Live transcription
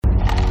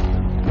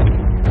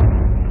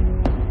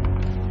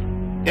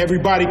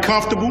Everybody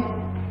comfortable?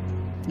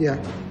 Yeah.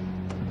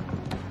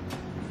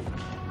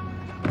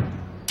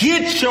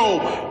 Get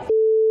your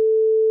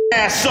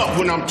ass up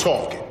when I'm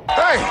talking.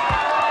 Hey,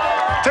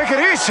 take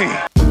it easy.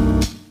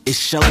 It's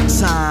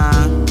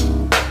showtime.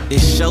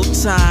 It's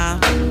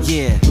showtime.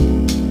 Yeah.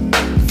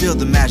 Feel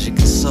the magic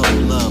and soul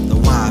of the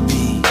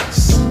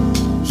YBs.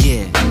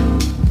 Yeah.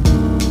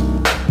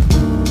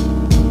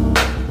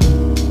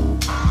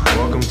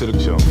 Welcome to the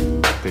show.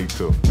 Take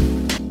two.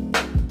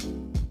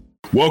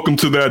 Welcome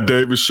to That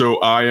Davis Show.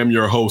 I am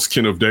your host,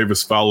 Kenneth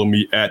Davis. Follow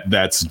me at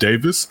That's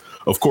Davis.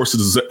 Of course,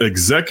 the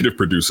executive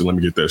producer, let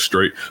me get that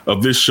straight,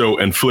 of this show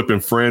and Flippin'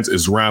 Friends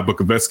is Ryan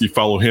Bukovetsky.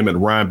 Follow him at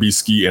Ryan B.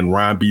 Ski and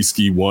Ryan B.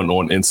 Ski 1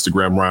 on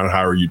Instagram. Ryan,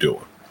 how are you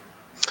doing?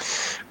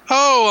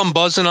 Oh, I'm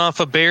buzzing off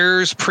a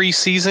Bears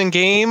preseason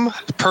game,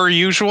 per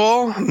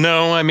usual.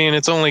 No, I mean,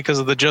 it's only because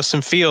of the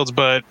Justin Fields,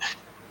 but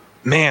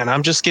man,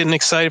 I'm just getting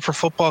excited for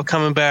football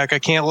coming back. I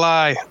can't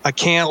lie.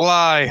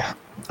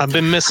 I've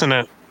been missing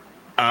it.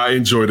 I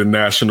enjoy the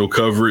national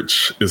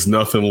coverage. It's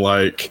nothing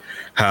like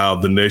how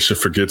the nation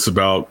forgets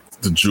about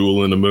the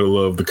jewel in the middle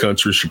of the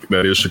country,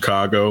 that is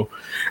Chicago,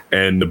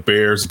 and the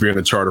Bears being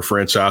a charter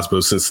franchise.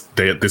 But since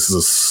this is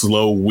a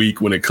slow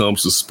week when it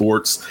comes to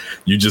sports,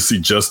 you just see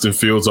Justin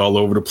Fields all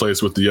over the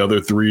place with the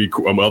other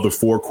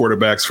four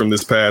quarterbacks from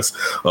this past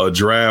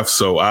draft.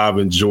 So I've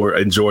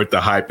enjoyed the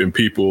hype and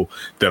people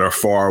that are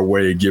far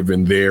away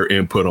giving their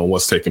input on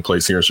what's taking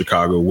place here in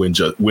Chicago. When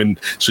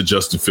should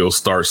Justin Fields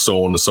start,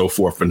 so on and so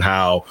forth, and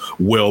how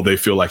well they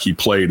feel like he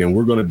played. And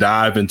we're going to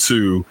dive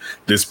into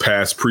this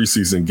past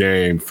preseason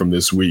game from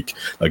this week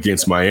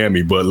against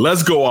Miami. But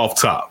let's go off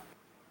top.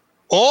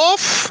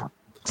 Off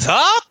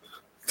top?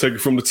 Take it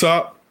from the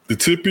top, the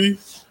tippy.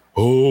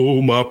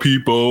 Oh, my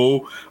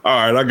people.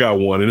 All right, I got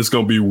one, and it's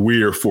going to be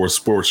weird for a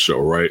sports show,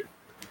 right?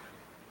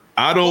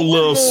 I don't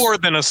love more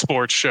than a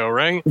sports show,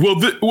 right?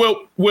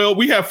 Well,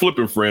 we have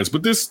Flippin' Friends,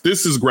 but this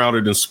is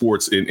grounded in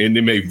sports, and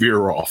it may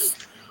veer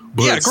off.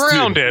 But yeah,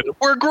 grounded.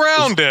 We're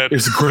grounded.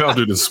 It's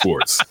grounded in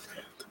sports.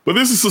 But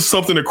this is just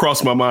something that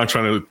crossed my mind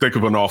trying to think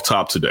of an off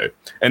top today.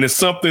 And it's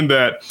something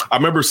that I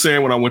remember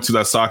saying when I went to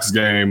that Sox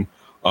game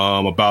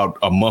about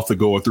a month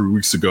ago or 3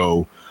 weeks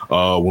ago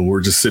when we were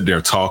just sitting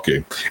there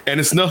talking. And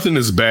it's nothing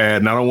as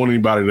bad. And I don't want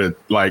anybody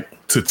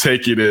to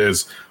take it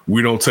as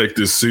we don't take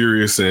this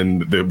serious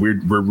and that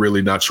we're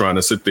really not trying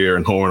to sit there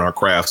and hone our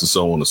crafts and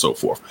so on and so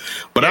forth.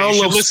 But I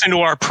don't listen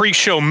to our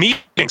pre-show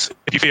meetings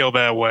if you feel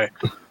that way.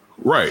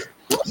 Right.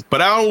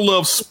 But I don't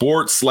love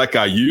sports like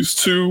I used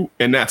to,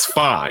 and that's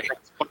fine.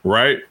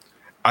 Right.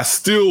 I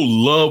still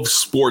love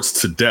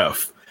sports to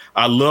death.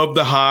 I love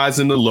the highs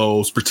and the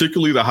lows,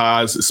 particularly the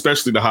highs,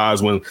 especially the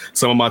highs when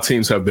some of my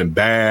teams have been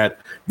bad.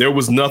 There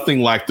was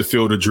nothing like the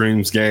Field of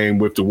Dreams game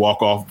with the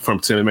walk-off from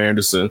Tim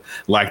Anderson,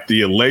 like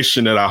the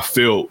elation that I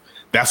felt.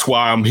 That's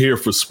why I'm here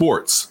for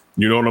sports.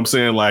 You know what I'm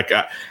saying? Like,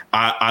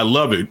 I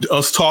love it.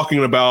 Us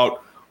talking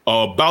about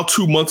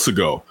 2 months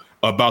ago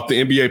about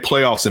the NBA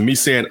playoffs and me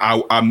saying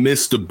I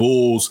miss the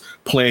Bulls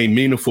playing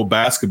meaningful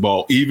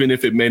basketball, even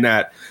if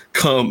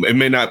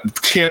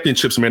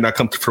championships may not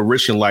come to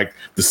fruition like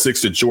the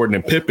 6 that Jordan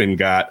and Pippen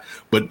got.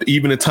 But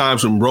even at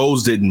times when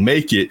Rose didn't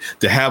make it,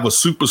 to have a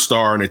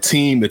superstar and a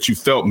team that you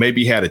felt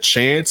maybe had a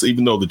chance,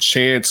 even though the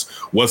chance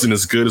wasn't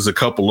as good as a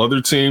couple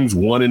other teams,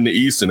 one in the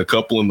East and a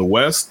couple in the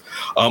West,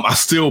 I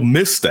still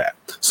miss that.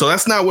 So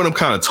that's not what I'm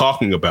kind of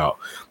talking about.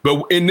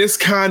 But in this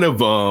kind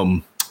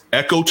of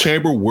echo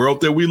chamber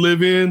world that we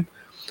live in,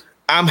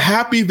 I'm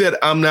happy that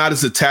I'm not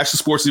as attached to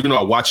sports, even though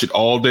I watch it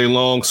all day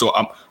long. So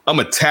I'm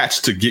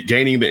attached to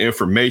gaining the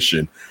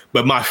information,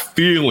 but my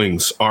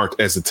feelings aren't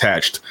as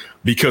attached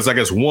because I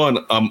guess one,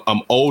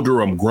 I'm older,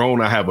 I'm grown,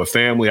 I have a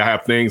family, I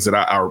have things that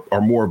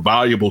are more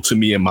valuable to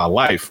me in my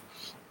life.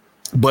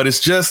 But it's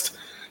just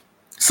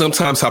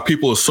sometimes how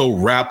people are so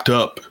wrapped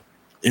up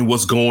in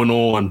what's going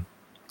on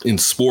in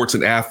sports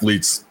and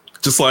athletes,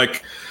 just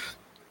like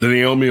the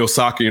Naomi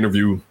Osaka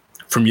interview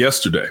from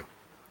yesterday.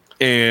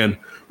 And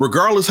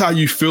regardless how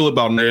you feel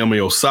about Naomi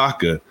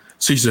Osaka,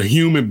 she's a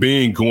human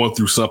being going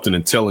through something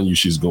and telling you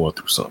she's going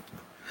through something.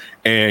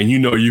 And,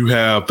 you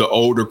have the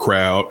older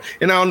crowd.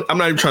 And I'm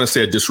not even trying to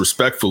say it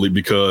disrespectfully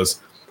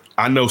because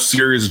I know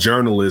serious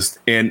journalists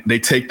and they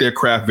take their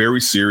craft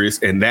very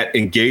serious. And that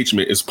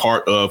engagement is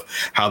part of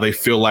how they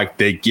feel like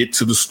they get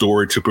to the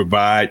story to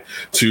provide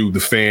to the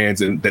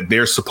fans and that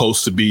they're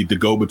supposed to be the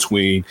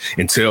go-between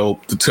and to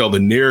tell the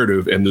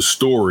narrative and the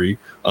story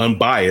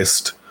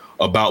unbiased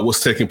about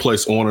what's taking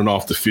place on and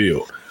off the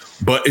field.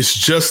 But it's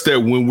just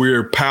that when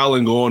we're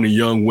piling on to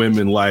young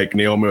women like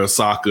Naomi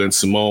Osaka and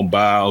Simone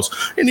Biles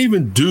and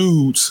even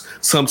dudes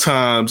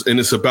sometimes, and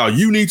it's about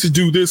you need to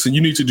do this and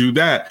you need to do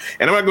that.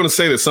 And I'm not going to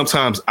say that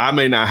sometimes I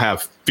may not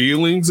have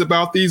feelings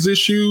about these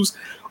issues,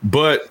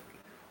 but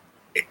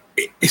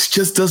it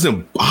just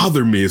doesn't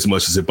bother me as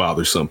much as it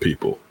bothers some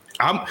people.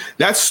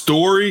 that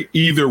story,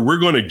 either we're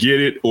going to get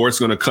it or it's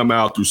going to come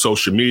out through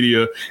social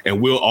media,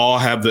 and we'll all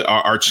have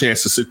our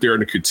chance to sit there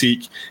and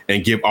critique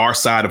and give our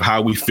side of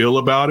how we feel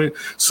about it.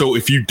 So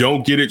if you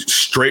don't get it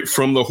straight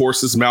from the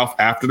horse's mouth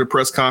after the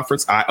press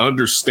conference, I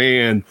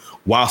understand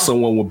why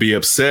someone would be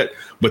upset,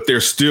 but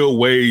there's still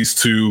ways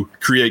to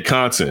create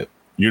content.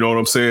 You know what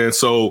I'm saying?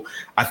 So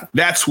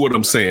that's what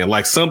I'm saying.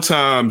 Like,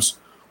 sometimes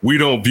we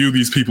don't view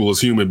these people as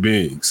human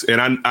beings. And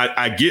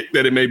I get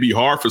that it may be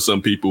hard for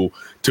some people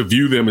to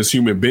view them as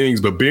human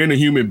beings, but being a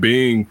human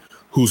being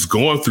who's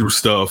going through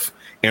stuff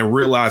and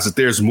realize that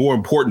there's more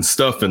important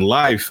stuff in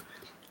life,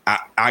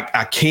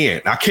 I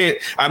can't.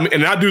 I mean,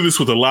 and I do this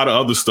with a lot of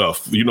other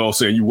stuff. You know what I'm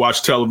saying? You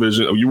watch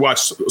television, or you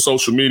watch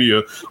social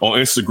media on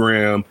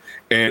Instagram,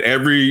 and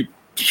every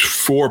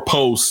 4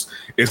 posts,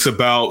 it's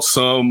about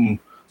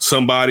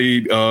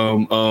somebody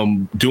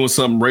doing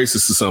something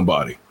racist to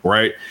somebody,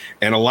 right?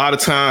 And a lot of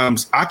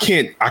times I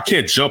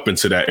can't jump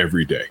into that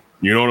every day.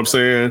 You know what I'm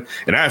saying?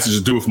 And I have to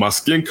just do it with my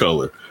skin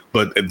color.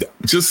 But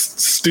just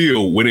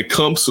still, when it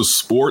comes to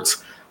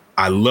sports,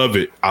 I love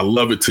it. I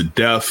love it to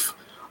death.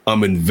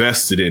 I'm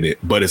invested in it.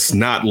 But it's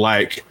not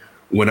like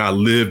when I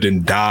lived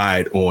and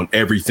died on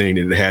everything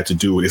that it had to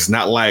do with. It's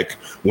not like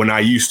when I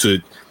used to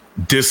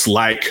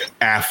dislike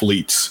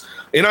athletes.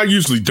 And I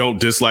usually don't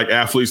dislike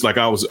athletes. Like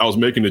I was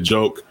making a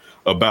joke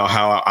about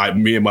how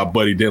me and my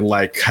buddy didn't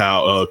like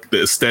how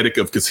the aesthetic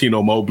of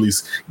Cuttino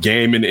Mobley's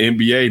game in the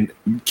NBA.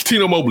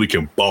 Cuttino Mobley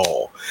can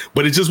ball,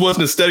 but it just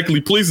wasn't aesthetically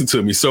pleasing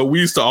to me. So we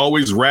used to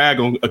always rag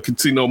on a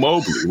Cuttino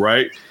Mobley,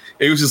 right?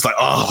 It was just like,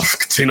 oh,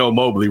 Cuttino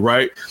Mobley,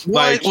 right?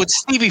 What, like, with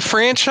Stevie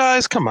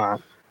Franchise? Come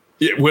on.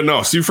 Yeah, well,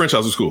 no, Stevie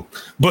Franchise was cool,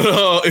 but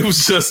it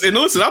was just, and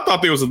listen, I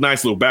thought there was a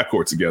nice little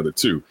backcourt together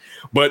too,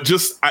 but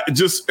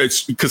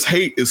it's because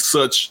hate is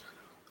such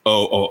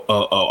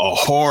a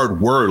hard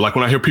word. Like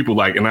when I hear people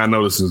like, and I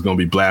know this is going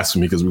to be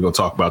blasphemy because we're going to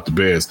talk about the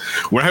Bears.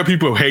 When I hear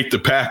people hate the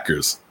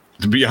Packers,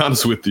 to be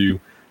honest with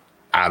you,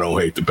 I don't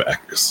hate the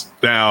Packers.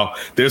 Now,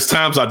 there's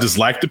times I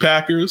dislike the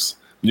Packers,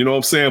 you know what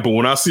I'm saying? But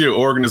when I see an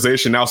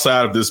organization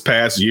outside of this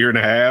past year and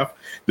a half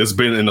that's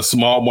been in a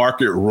small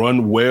market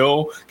run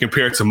well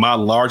compared to my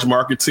large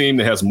market team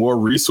that has more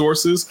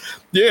resources,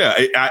 yeah,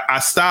 I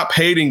stop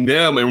hating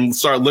them and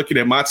start looking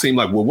at my team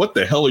like, well, what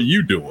the hell are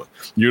you doing?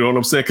 You know what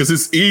I'm saying? Because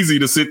it's easy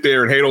to sit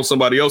there and hate on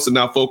somebody else and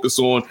not focus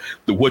on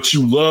what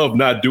you love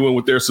not doing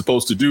what they're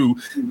supposed to do,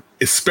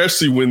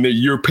 especially when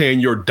you're paying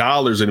your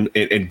dollars and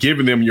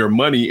giving them your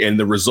money and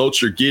the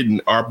results you're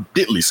getting are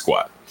diddly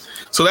squat.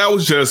 So that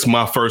was just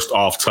my first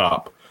off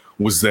top,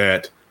 was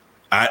that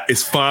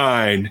it's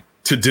fine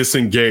to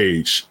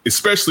disengage,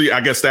 especially, I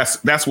guess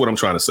that's what I'm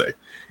trying to say.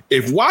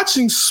 If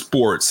watching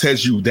sports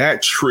has you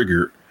that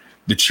triggered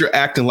that you're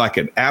acting like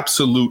an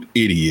absolute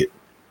idiot,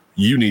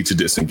 you need to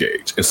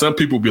disengage. And some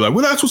people be like,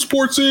 well, that's what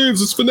sports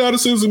is. It's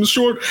fanaticism. It's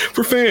short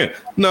for fan.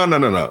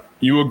 No.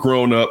 You a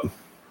grown up.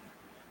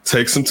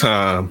 Take some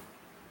time.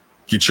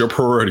 Get your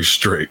priorities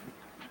straight.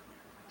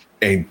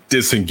 And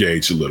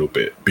disengage a little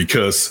bit.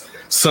 Because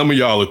some of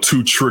y'all are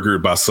too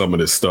triggered by some of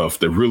this stuff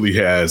that really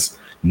has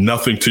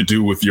nothing to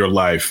do with your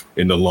life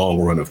in the long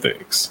run of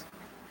things.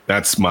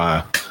 That's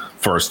my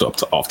first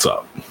off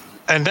top.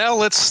 And now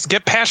let's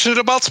get passionate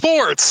about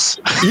sports.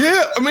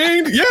 Yeah, I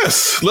mean,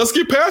 yes, let's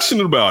get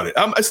passionate about it.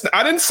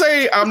 I didn't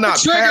say I'm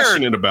not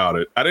passionate about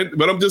it.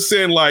 But I'm just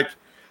saying, like,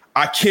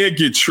 I can't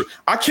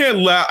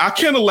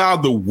allow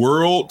the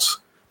world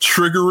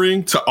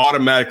triggering to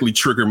automatically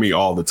trigger me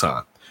all the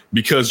time,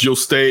 because you'll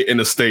stay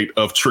in a state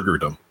of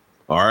triggerdom.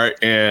 All right,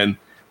 and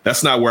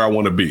that's not where I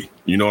want to be.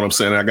 You know what I'm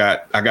saying? I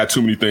got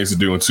too many things to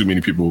do and too many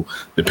people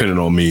depending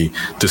on me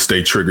to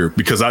stay triggered,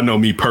 because I know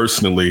me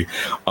personally,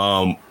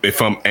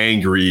 if I'm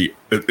angry,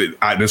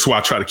 that's why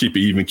I try to keep it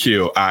even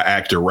keel. I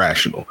act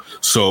irrational.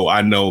 So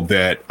I know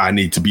that I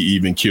need to be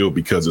even keeled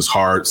because it's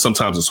hard.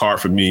 Sometimes it's hard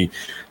for me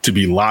to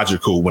be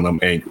logical when I'm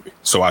angry.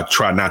 So I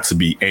try not to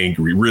be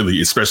angry, really,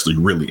 especially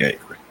really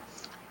angry.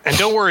 And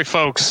don't worry,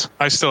 folks,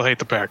 I still hate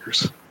the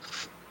Packers.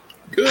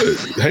 Good.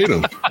 Hate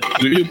them.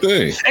 Do your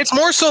thing. It's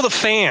more so the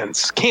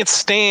fans. Can't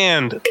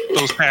stand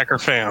those Packer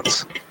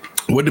fans.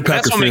 What did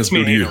Packers fans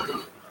do to you?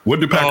 What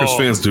did Packers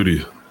fans do to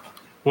you?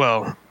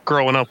 Well,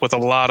 growing up with a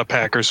lot of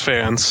Packers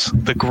fans,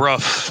 the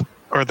guff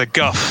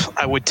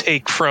I would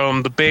take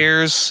from the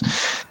Bears,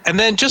 and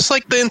then just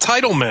like the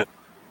entitlement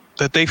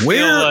that they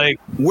feel like.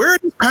 Where are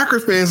the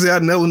Packers fans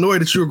out in Illinois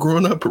that you were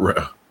growing up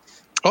around?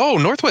 Oh,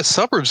 Northwest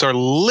suburbs are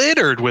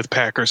littered with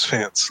Packers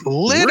fans.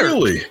 Littered.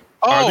 Really?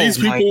 Oh, are these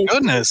people, my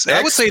goodness.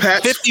 I would say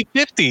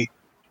 50-50.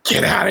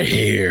 Get out of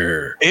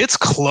here. It's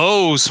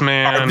close,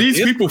 man. Are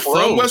these people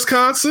from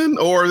Wisconsin,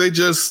 or are they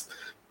just...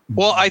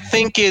 Well, I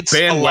think it's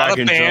a lot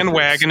of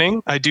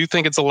bandwagoning. I do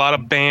think it's a lot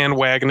of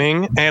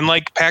bandwagoning. And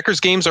like Packers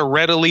games are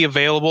readily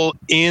available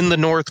in the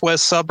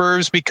Northwest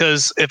suburbs,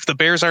 because if the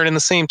Bears aren't in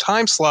the same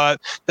time slot,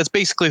 that's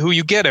basically who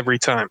you get every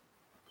time.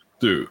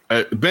 Dude,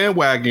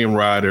 bandwagon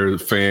rider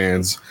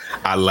fans,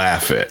 I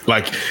laugh at.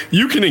 Like,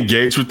 you can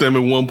engage with them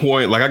at one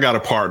point. Like, I got a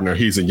partner,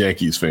 he's a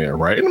Yankees fan,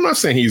 right? And I'm not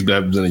saying he's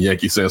been a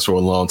Yankees fan for a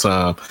long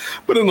time,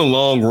 but in the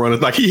long run,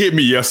 it's like he hit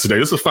me yesterday.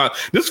 This is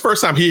the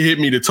first time he hit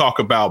me to talk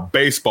about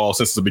baseball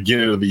since the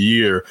beginning of the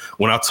year,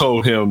 when I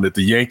told him that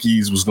the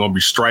Yankees was going to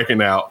be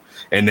striking out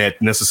and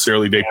that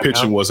necessarily their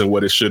pitching wasn't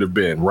what it should have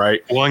been,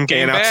 right? One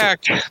game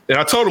back. And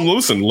I told him,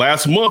 listen,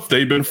 last month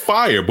they've been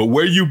fired, but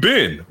where you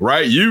been,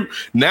 right?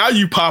 Now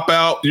you pop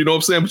out, you know what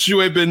I'm saying? But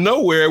you ain't been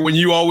nowhere when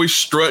you always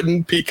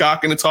strutting,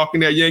 peacocking, and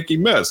talking that Yankee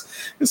mess.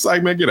 It's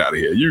like, man, get out of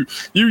here.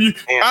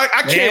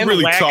 I can't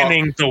really talk.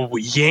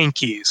 The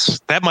Yankees.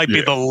 That might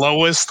be the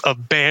lowest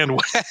of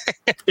bandwagon.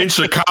 In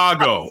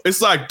Chicago.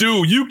 It's like,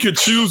 dude, you could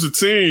choose a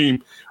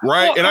team,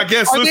 right? Well, and I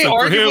guess, listen,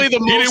 for him, he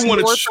didn't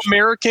want North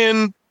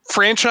American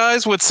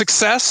franchise with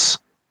success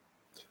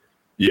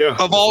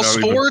of all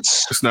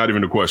sports. It's not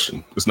even a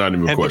question. It's not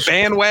even a question.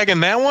 Bandwagon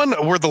that one?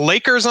 Were the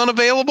Lakers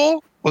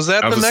unavailable? Was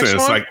that the next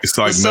one? It's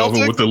like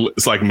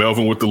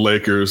Melvin with the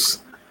Lakers.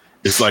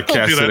 It's like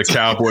cats to the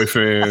Cowboy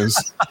fans.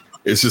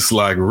 It's just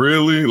like,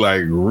 really?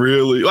 Like,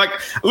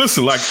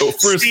 listen, like, for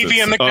instance, Stevie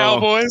and the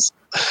Cowboys.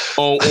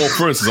 For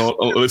instance,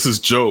 this is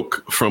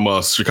Joke from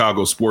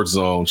Chicago Sports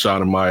Zone,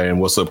 Sean and Maya,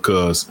 and What's Up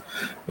Cuz,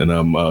 and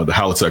the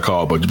Halitech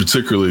Call, but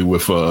particularly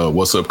with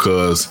What's Up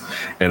Cuz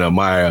and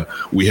Maya,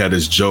 we had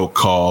this joke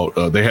called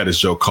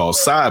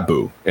Side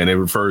Boo, and it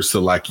refers to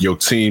like your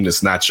team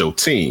that's not your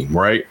team,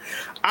 right?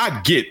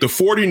 I get the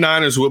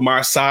 49ers with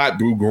my side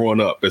boo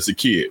growing up as a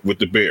kid with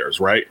the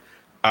Bears, right?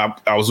 I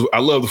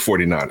love the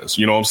 49ers,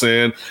 you know what I'm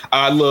saying?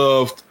 I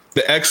loved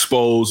the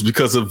Expos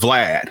because of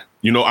Vlad.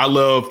 You know, I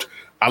loved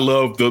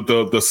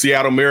the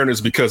Seattle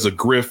Mariners because of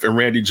Griff and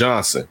Randy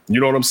Johnson. You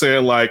know what I'm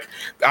saying? Like,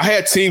 I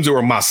had teams that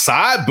were my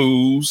side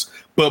boos,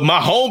 but my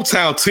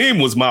hometown team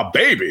was my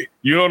baby.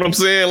 You know what I'm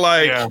saying?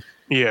 Like,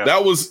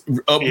 that was,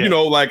 you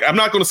know, like, I'm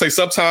not going to say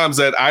sometimes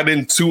that I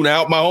didn't tune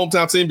out my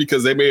hometown team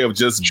because they may have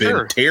just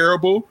been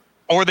terrible.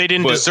 Or they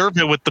didn't deserve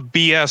it with the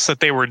BS that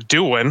they were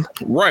doing.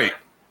 Right.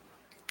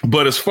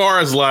 But as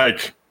far as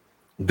like,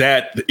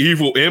 that the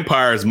Evil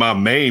Empire is my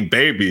main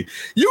baby.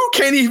 You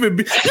can't even,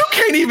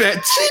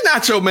 she's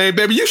not your main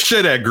baby. You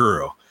share that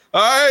girl.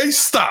 All right,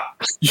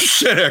 stop. You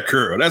share that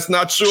girl. That's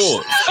not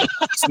yours.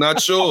 It's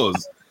not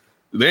yours.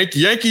 The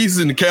Yankees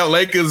and the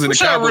Lakers and the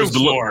Cowboys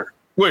belong.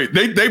 Wait,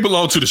 they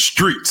belong to the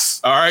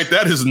streets. All right,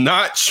 that is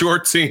not your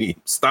team.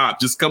 Stop.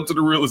 Just come to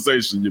the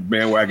realization your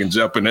bandwagon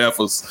jumping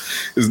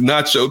efforts is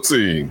not your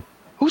team.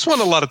 Who's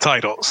won a lot of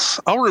titles?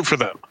 I'll root for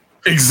them.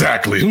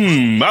 Exactly.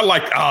 I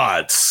like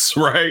odds,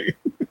 right?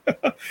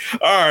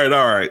 All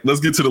right. Let's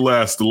get to the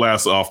last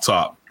off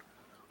top.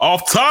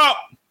 Off top.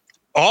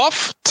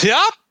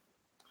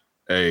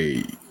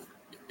 Hey,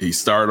 he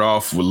started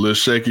off with a little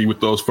shaky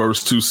with those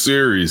first two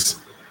series.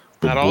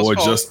 But boy,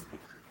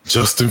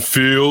 Justin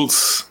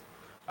Fields,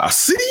 I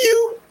see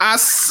you.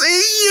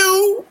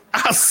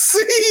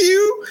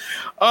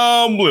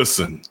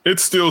 Listen,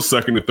 it's still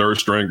second and third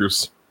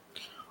stringers.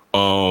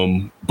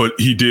 But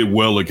he did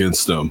well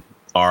against them.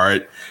 All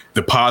right.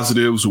 The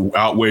positives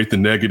outweighed the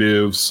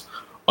negatives.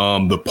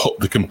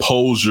 The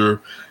composure,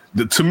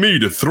 to me,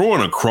 the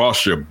throwing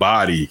across your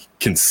body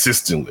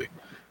consistently,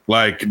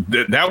 like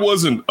that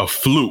wasn't a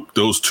fluke.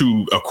 Those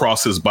two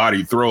across his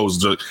body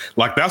throws,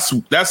 like that's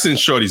in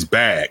Shorty's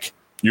bag.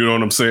 You know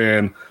what I'm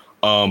saying?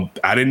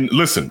 I didn't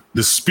listen.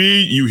 The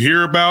speed you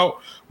hear about,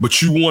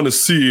 but you want to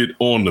see it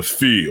on the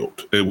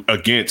field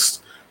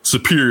against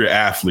superior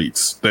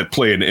athletes that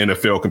play in the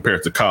NFL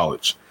compared to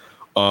college.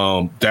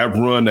 That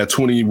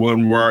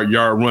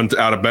 21-yard run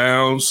out of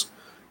bounds.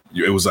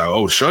 It was like,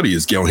 oh,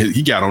 Shuddy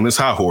he got on his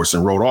high horse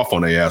and rode off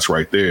on their ass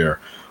right there.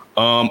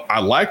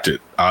 I liked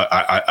it.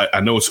 I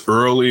know it's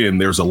early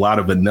and there's a lot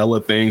of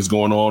vanilla things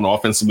going on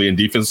offensively and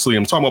defensively.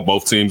 I'm talking about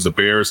both teams, the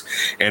Bears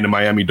and the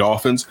Miami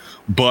Dolphins.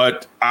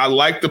 But I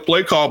like the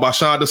play call by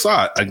Sean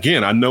Desai.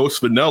 Again, I know it's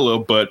vanilla,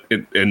 but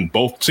and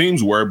both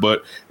teams were,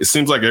 but it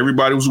seems like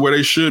everybody was where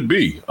they should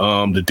be.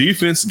 The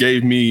defense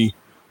gave me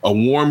a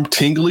warm,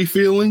 tingly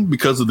feeling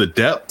because of the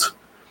depth.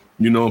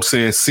 You know what I'm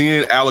saying?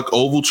 Seeing Alec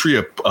Ogletree,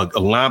 a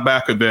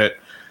linebacker that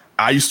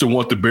I used to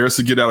want the Bears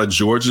to get out of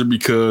Georgia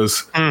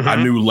because I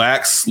knew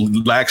lax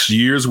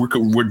years were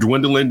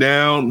dwindling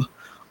down.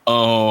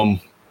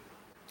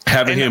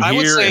 Having him I here.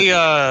 would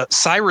say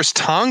Cyrus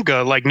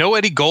Tonga, like no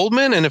Eddie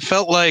Goldman, and it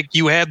felt like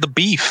you had the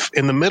beef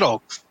in the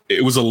middle.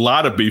 It was a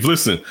lot of beef.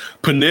 Listen,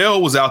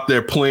 Pennell was out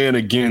there playing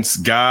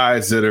against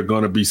guys that are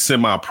going to be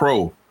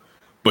semi-pro.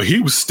 But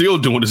he was still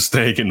doing his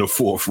thing in the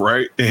fourth,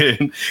 right?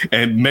 And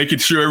making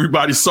sure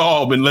everybody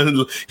saw him and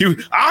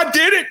I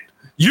did it.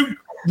 You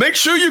make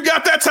sure you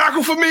got that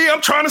tackle for me. I'm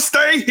trying to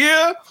stay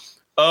here.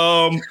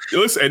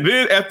 Listen, and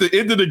then at the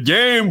end of the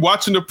game,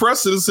 watching the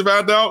presses,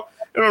 found out,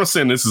 and I'm not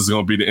saying this is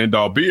going to be the end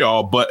all be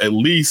all, but at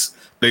least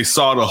they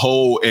saw the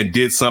hole and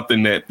did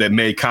something that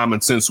made common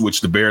sense,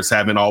 which the Bears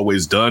haven't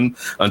always done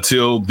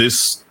until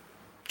this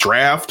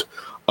draft.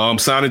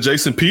 Signing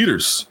Jason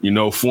Peters,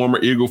 former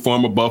Eagle,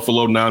 former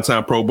Buffalo,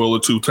 9-time Pro Bowler,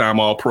 2-time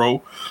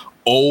All-Pro.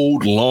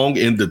 old, long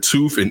in the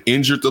tooth, and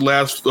injured the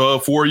last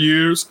 4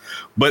 years.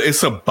 But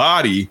it's a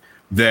body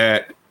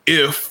that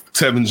if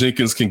Tevin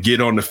Jenkins can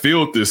get on the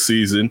field this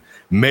season,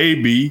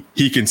 maybe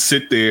he can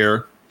sit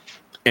there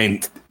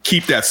and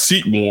keep that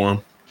seat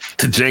warm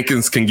till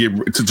Jenkins can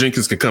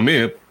come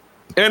in.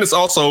 And it's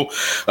also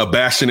a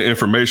bastion of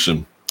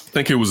information. I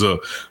think it was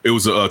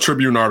a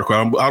Tribune article.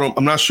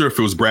 I'm not sure if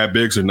it was Brad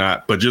Biggs or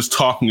not, but just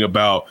talking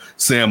about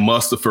Sam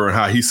Mustipher and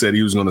how he said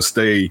he was going to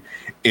stay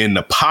in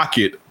the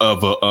pocket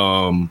of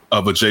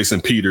a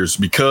Jason Peters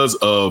because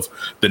of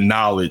the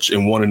knowledge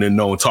and wanting to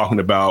know, and talking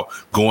about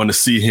going to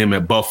see him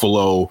at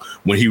Buffalo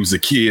when he was a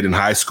kid in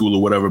high school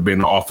or whatever, being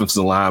an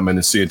offensive lineman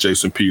and seeing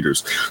Jason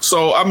Peters.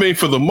 So, I mean,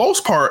 for the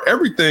most part,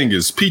 everything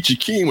is peachy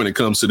keen when it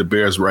comes to the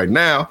Bears right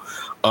now.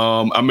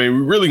 I mean,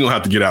 we're really gonna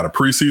have to get out of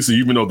preseason,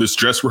 even though this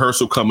dress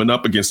rehearsal coming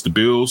up against the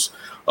Bills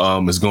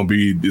is gonna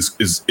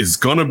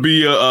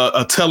be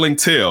a telling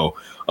tale.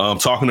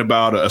 Talking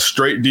about a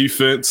straight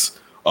defense,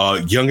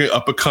 young and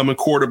up and coming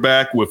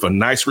quarterback with a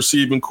nice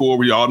receiving core.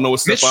 We all know what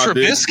Stephon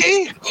Diggs.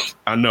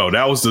 I know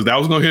that was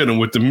gonna hit him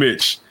with the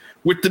Mitch,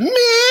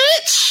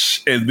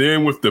 and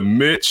then with the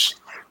Mitch.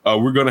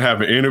 We're going to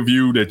have an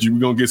interview that we're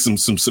going to get some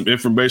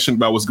information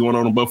about what's going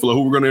on in Buffalo.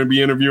 Who we're going to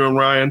be interviewing,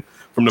 Ryan,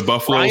 from the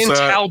Buffalo Ryan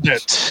side?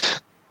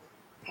 Talbot.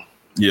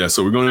 Yeah,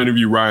 so we're going to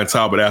interview Ryan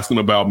Talbot, ask him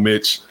about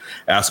Mitch,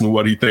 ask him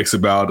what he thinks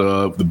about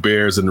the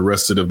Bears and the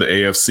rest of the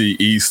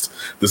AFC East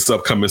this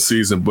upcoming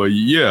season. But,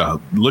 yeah,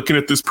 looking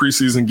at this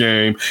preseason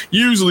game,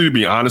 usually, to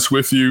be honest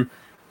with you,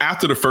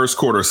 after the first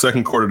quarter or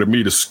second quarter, to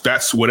me,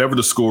 that's whatever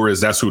the score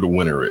is, that's who the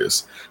winner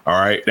is. All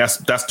right?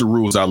 That's the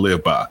rules I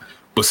live by.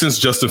 But since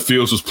Justin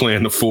Fields was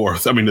playing the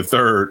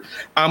third,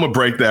 I'm going to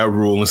break that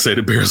rule and say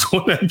the Bears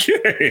won that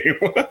game.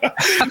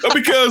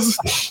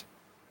 Because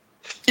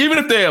even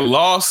if they had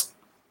lost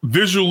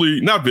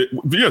visually,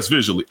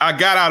 I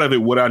got out of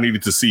it what I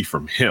needed to see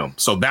from him.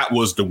 So that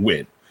was the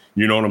win.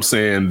 You know what I'm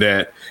saying?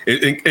 That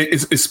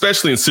it's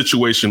especially in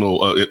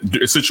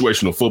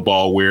situational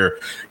football, where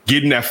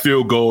getting that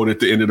field goal at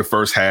the end of the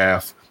first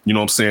half, you know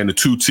what I'm saying? The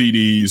 2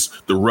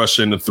 TDs, the rush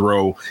and the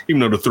throw, even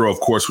though the throw, of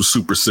course, was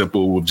super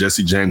simple with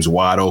Jesse James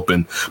wide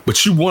open.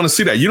 But you want to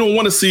see that. You don't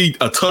want to see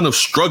a ton of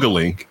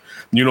struggling.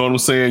 You know what I'm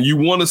saying? You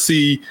want to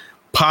see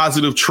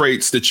positive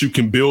traits that you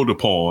can build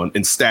upon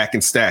and stack,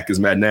 as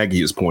Matt Nagy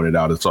has pointed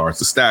out, as far as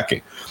the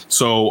stacking.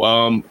 So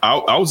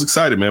I was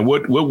excited, man.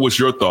 What was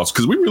your thoughts?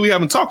 Because we really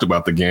haven't talked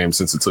about the game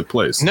since it took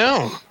place.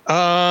 No,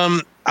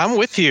 I'm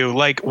with you.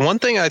 Like, one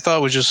thing I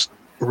thought was just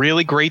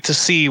really great to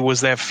see was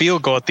that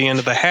field goal at the end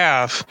of the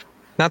half.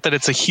 Not that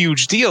it's a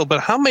huge deal, but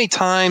how many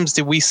times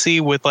did we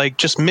see with, like,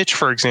 just Mitch,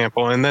 for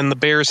example, and then the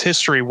Bears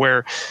history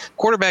where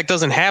quarterback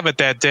doesn't have it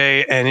that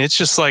day, and it's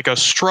just like a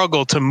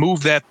struggle to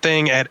move that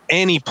thing at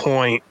any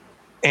point.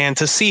 And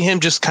to see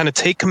him just kind of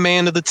take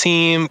command of the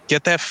team,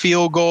 get that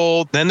field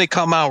goal, then they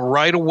come out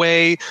right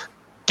away,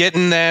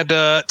 getting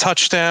that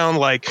touchdown,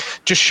 like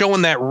just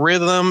showing that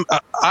rhythm.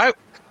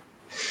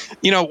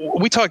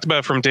 We talked about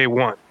it from day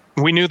one.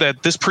 We knew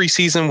that this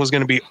preseason was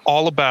going to be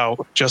all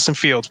about Justin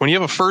Fields. When you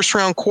have a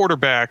first-round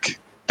quarterback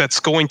that's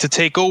going to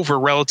take over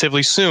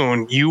relatively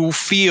soon, you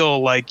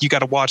feel like you got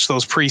to watch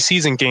those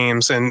preseason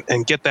games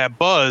and get that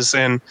buzz.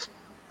 And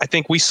I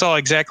think we saw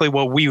exactly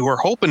what we were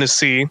hoping to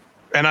see.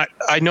 And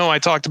I know I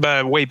talked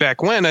about it way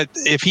back when.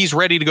 If he's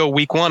ready to go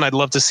week one, I'd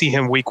love to see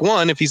him week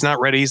one. If he's not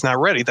ready, he's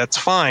not ready. That's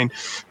fine.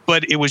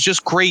 But it was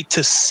just great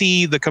to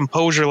see the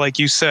composure, like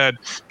you said,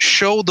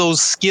 show those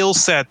skill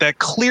set that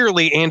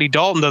clearly Andy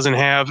Dalton doesn't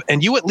have.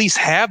 And you at least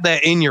have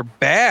that in your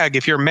bag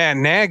if you're Matt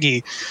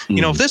Nagy.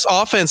 You know, if this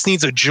offense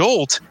needs a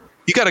jolt,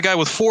 you got a guy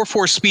with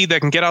 4.4 speed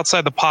that can get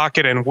outside the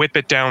pocket and whip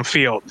it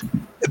downfield.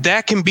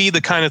 That can be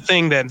the kind of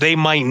thing that they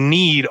might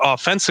need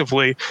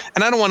offensively.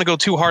 And I don't want to go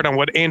too hard on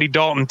what Andy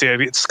Dalton did.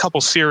 It's a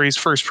couple series,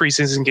 first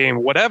preseason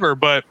game, whatever.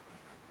 But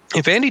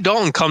if Andy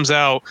Dalton comes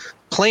out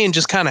playing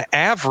just kind of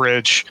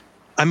average,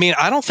 I mean,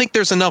 I don't think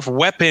there's enough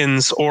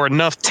weapons or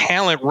enough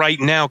talent right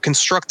now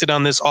constructed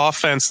on this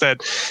offense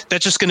that's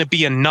just going to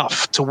be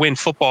enough to win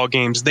football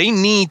games. They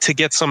need to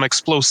get some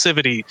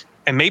explosivity.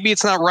 And maybe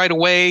it's not right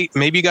away.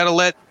 Maybe you got to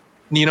let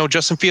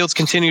Justin Fields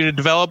continue to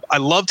develop. I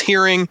loved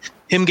hearing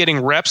him getting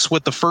reps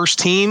with the first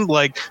team.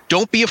 Like,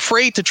 don't be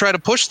afraid to try to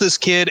push this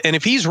kid. And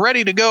if he's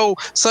ready to go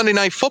Sunday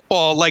Night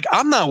Football, like,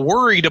 I'm not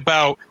worried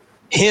about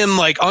him,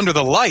 like, under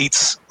the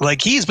lights.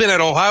 Like, he's been at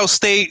Ohio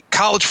State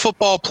college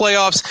football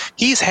playoffs.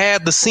 He's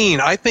had the scene.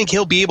 I think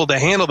he'll be able to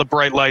handle the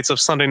bright lights of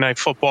Sunday Night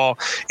Football.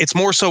 It's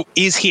more so,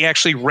 is he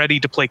actually ready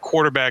to play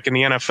quarterback in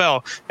the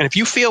NFL? And if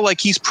you feel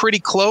like he's pretty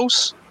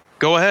close,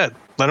 go ahead.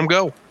 Let him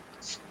go.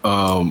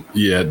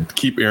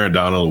 Keep Aaron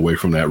Donald away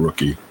from that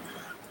rookie.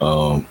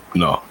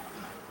 No.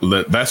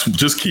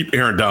 Just keep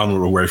Aaron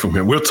Donald away from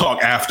him. We'll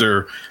talk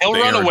after. He'll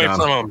run away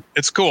from him.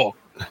 It's cool.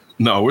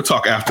 No, we'll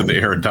talk after the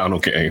Aaron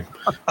Donald game.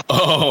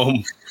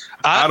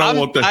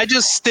 I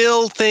just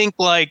still think,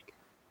 like,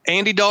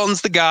 Andy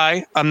Dalton's the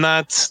guy. I'm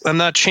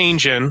not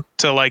changing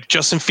to, like,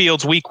 Justin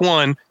Fields week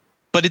one,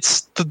 but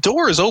the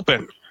door is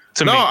open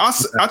to me. No,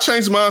 I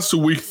changed mine to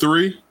week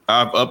 3.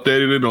 I've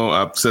updated it on.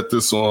 I've set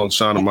this on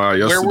Sean and Maya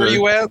yesterday. Where were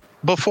you at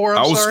before?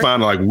 I was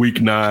finding like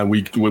week 9,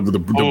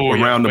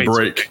 around the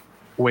break.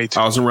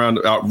 I was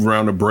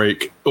around the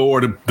break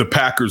or the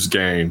Packers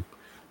game.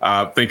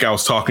 I think I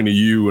was talking to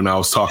you and I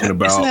was talking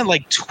about. Isn't that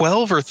like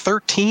 12 or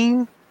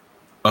 13?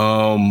 Or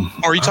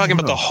are you talking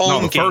about the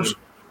home game?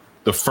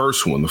 The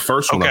first one. I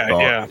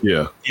thought.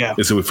 Yeah.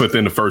 It's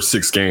within the first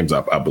 6 games,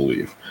 I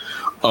believe.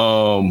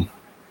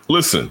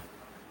 Listen,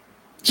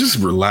 just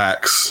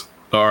relax.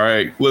 All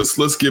right,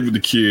 let's give the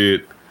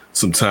kid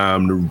some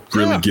time to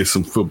really get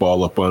some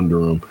football up under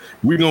him.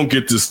 We're gonna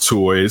get this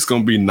toy. It's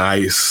gonna be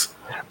nice.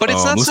 But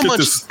it's not so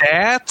much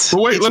that.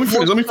 But wait, let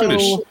me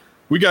finish.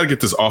 We got to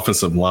get this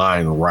offensive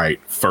line right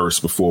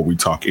first before we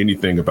talk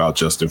anything about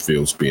Justin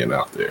Fields being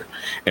out there.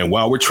 And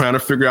while we're trying to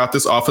figure out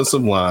this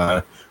offensive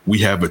line, we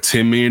have a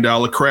 $10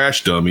 million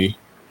crash dummy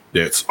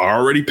that's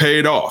already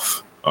paid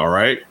off. All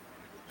right,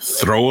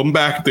 throw him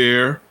back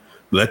there.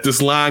 Let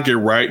this line get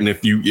right. And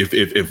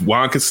if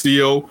Juan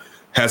Castillo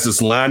has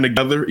this line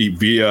together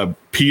via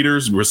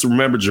Peters,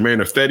 remember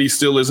Jermaine Ifedi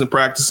still isn't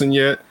practicing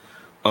yet.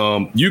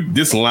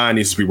 This line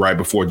needs to be right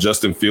before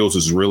Justin Fields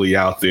is really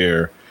out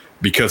there,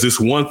 because it's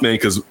one thing,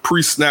 because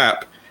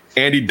pre-snap,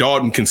 Andy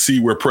Dalton can see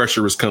where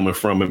pressure is coming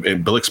from,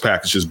 and blitz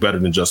package is better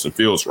than Justin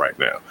Fields right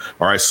now.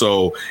 All right,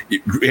 so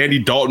Andy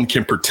Dalton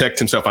can protect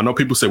himself. I know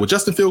people say, well,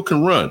 Justin Fields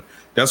can run.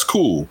 That's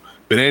cool.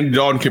 But Andy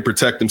Dalton can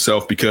protect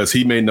himself because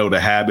he may know the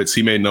habits.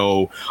 He may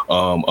know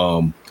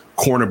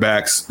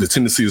cornerbacks, the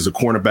tendencies of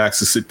cornerbacks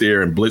to sit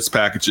there and blitz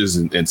packages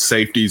and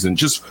safeties and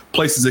just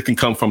places it can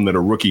come from that a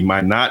rookie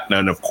might not.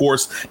 And of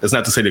course, that's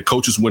not to say that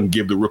coaches wouldn't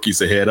give the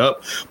rookies a head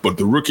up, but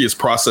the rookie is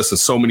processing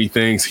so many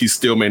things. He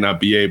still may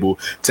not be able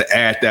to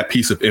add that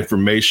piece of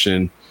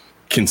information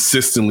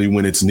consistently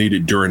when it's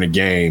needed during a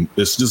game.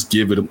 Let's just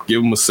give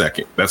him a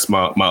second. That's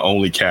my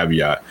only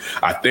caveat.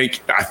 I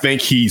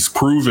think he's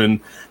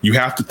proven you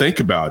have to think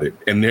about it.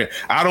 And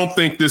I don't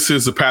think this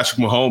is a Patrick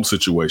Mahomes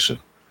situation.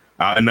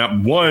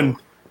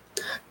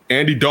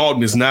 Andy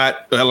Dalton is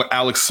not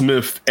Alex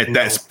Smith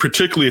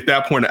particularly at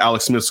that point of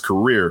Alex Smith's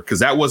career, because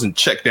that wasn't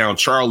check down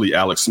Charlie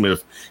Alex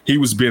Smith. He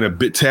was being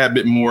tad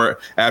bit more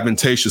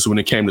advantageous when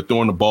it came to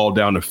throwing the ball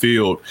down the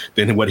field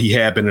than what he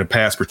had been in the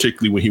past,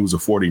 particularly when he was a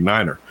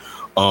 49er.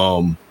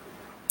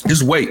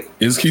 Just wait.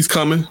 He's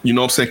coming. You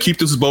know what I'm saying? Keep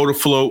this boat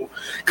afloat,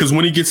 because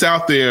when he gets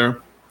out there,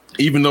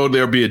 even though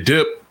there'll be a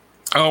dip,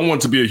 I don't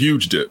want it to be a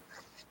huge dip.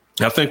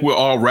 I think we'll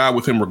all ride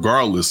with him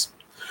regardless.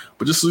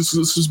 But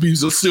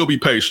let's still be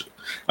patient.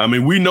 I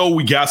mean, we know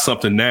we got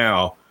something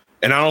now,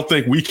 and I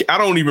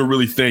don't even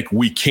really think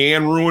we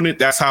can ruin it.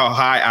 That's how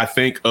high I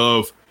think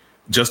of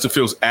Justin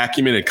Fields'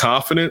 acumen and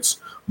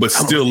confidence. But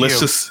still, let's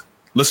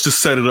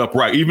just set it up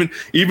right. Even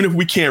if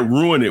we can't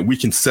ruin it, we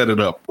can set it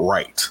up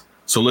right.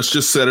 So let's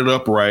just set it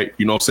up right.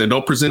 You know what I'm saying?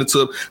 Don't present it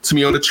to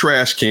me on a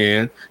trash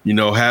can,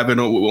 have it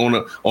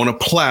on a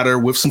platter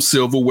with some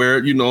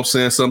silverware, you know what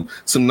I'm saying?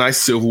 Some nice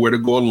silverware to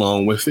go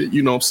along with it.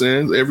 You know what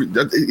I'm saying?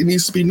 It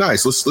needs to be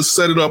nice. Let's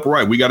set it up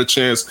right. We got a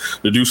chance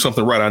to do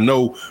something right. I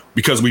know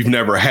because we've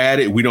never had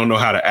it, we don't know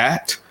how to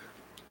act.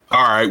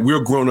 All right, we're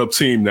a grown-up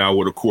team now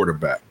with a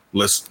quarterback.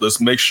 Let's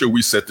make sure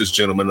we set this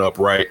gentleman up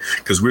right,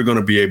 because we're going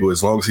to be able,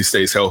 as long as he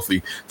stays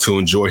healthy, to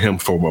enjoy him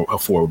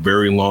for a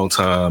very long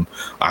time.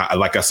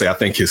 Like I say, I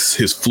think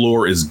his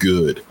floor is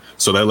good.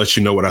 So that lets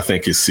you know what I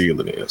think his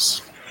ceiling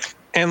is.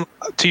 And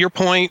to your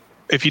point,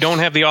 if you don't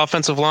have the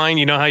offensive line,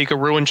 you know how you could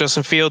ruin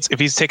Justin Fields? If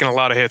he's taking a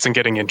lot of hits and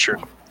getting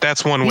injured.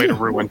 That's one way to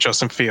ruin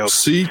Justin Fields.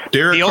 See,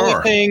 Derek Carr. The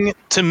only thing,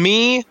 to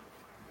me,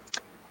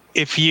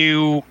 if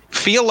you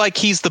feel like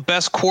he's the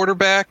best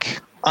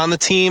quarterback on the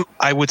team,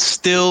 I would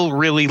still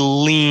really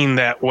lean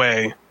that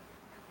way.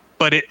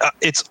 But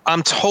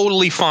I'm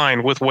totally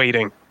fine with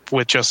waiting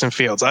with Justin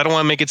Fields. I don't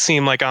want to make it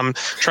seem like I'm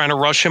trying to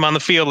rush him on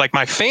the field. Like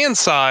my fan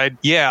side,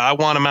 yeah, I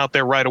want him out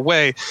there right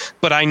away.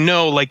 But I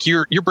know, like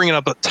you're bringing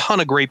up a ton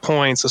of great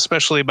points,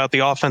 especially about the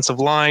offensive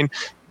line.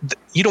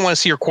 You don't want to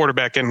see your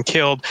quarterback getting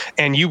killed,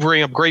 and you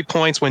bring up great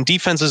points when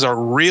defenses are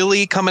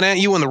really coming at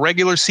you in the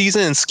regular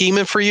season and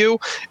scheming for you.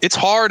 It's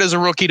hard as a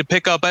rookie to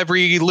pick up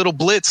every little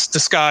blitz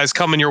disguise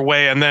coming your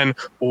way, and then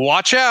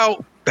watch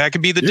out. That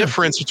could be the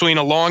difference between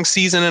a long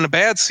season and a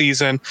bad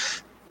season.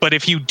 But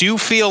if you do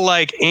feel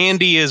like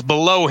Andy is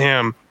below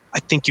him, I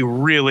think you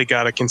really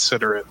got to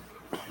consider it.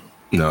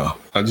 No,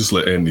 I just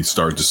let Andy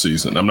start the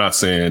season. I'm not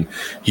saying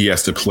he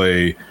has to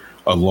play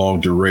a long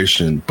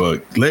duration,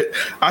 but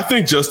I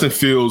think Justin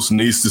Fields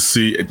needs to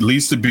see, at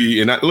least to be,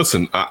 and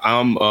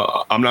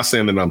I'm not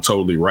saying that I'm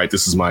totally right.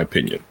 This is my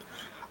opinion.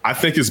 I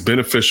think it's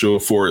beneficial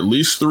for at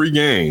least 3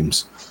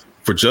 games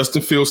for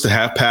Justin Fields to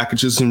have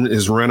packages in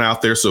his run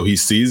out there, so he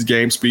sees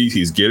game speed,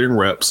 he's getting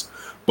reps,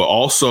 but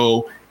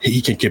also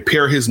he can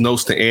compare his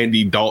notes to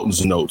Andy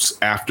Dalton's notes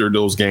after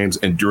those games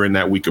and during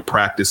that week of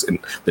practice and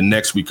the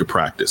next week of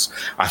practice.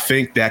 I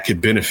think that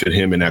could benefit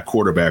him in that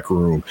quarterback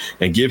room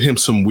and give him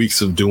some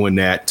weeks of doing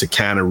that to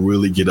kind of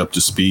really get up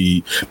to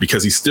speed,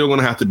 because he's still going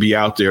to have to be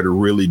out there to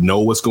really know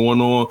what's going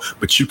on,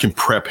 but you can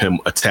prep him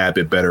a tad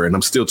bit better. And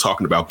I'm still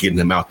talking about getting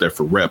him out there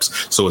for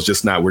reps. So it's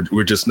just not,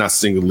 we're just not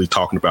singly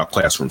talking about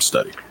classroom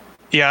study.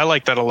 Yeah, I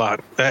like that a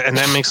lot, and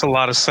that makes a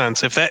lot of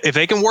sense. If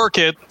they can work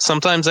it,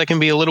 sometimes that can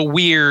be a little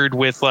weird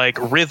with like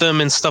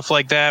rhythm and stuff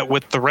like that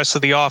with the rest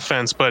of the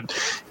offense. But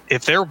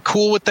if they're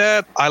cool with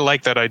that, I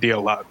like that idea a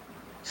lot.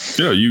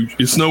 Yeah,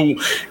 it's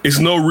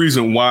no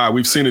reason why.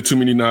 We've seen it too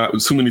many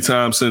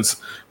times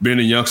since being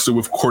a youngster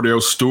with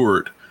Cordell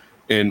Stewart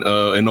and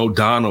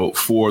O'Donnell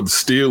for the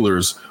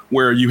Steelers,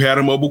 where you had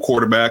a mobile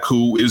quarterback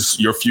who is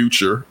your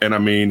future. And I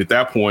mean, at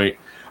that point,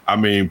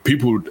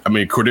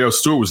 Cordell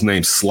Stewart was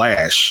named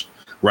Slash.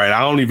 Right.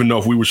 I don't even know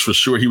if we were for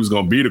sure he was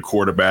going to be the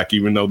quarterback,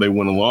 even though they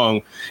went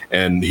along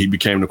and he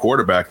became the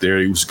quarterback there.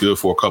 He was good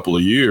for a couple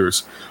of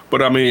years.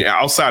 But I mean,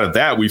 outside of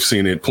that, we've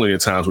seen it plenty of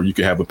times where you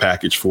can have a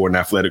package for an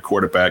athletic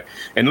quarterback.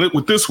 And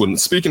with this one,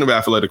 speaking of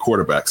athletic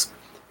quarterbacks,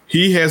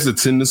 he has a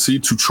tendency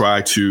to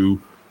try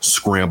to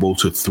scramble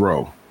to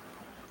throw.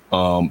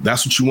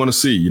 That's what you want to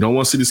see. You don't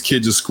want to see this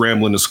kid just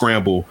scrambling to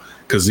scramble,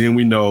 because then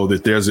we know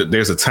that there's a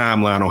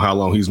timeline on how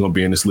long he's going to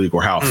be in this league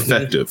or how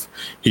effective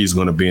he's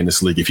going to be in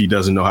this league. If he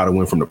doesn't know how to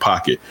win from the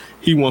pocket,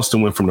 he wants to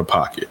win from the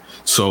pocket.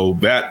 So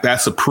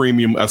that's a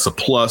premium. That's a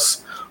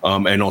plus.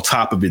 And on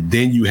top of it,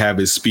 then you have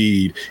his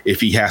speed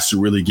if he has to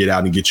really get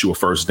out and get you a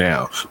first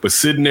down. But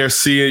sitting there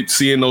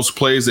seeing those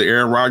plays that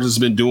Aaron Rodgers has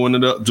been doing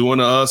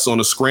to us on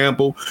a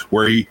scramble,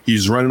 where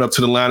he's running up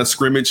to the line of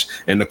scrimmage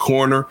and the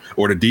corner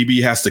or the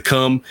DB has to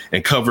come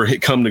and come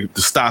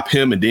to stop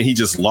him, and then he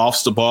just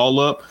lofts the ball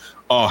up.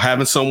 Oh,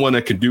 having someone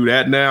that can do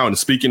that now, and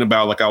speaking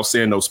about, like I was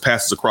saying, those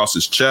passes across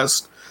his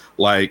chest,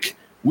 like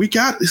we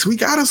got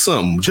us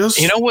something. Just,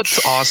 you know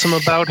what's awesome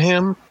about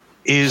him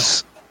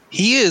is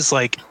he is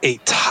like a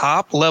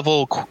top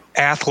level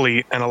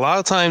athlete. And a lot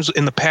of times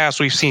in the past,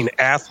 we've seen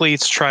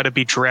athletes try to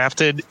be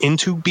drafted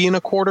into being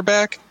a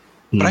quarterback.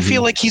 But I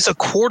feel like he's a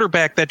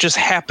quarterback that just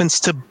happens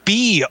to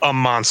be a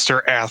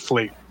monster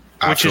athlete,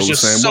 which is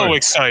just so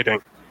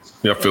exciting.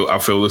 Yeah, I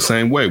feel the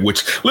same way.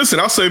 Which, listen,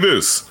 I'll say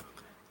this.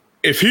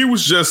 If he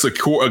was just a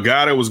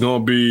guy that was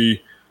going to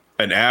be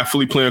an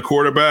athlete playing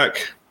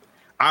quarterback,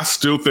 I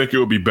still think it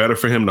would be better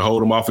for him to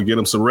hold him off and get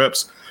him some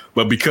reps.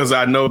 But because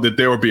I know that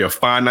there will be a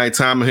finite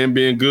time of him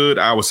being good,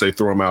 I would say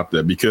throw him out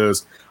there,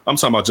 because I'm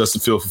talking about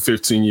Justin Fields for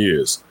 15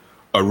 years.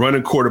 A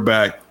running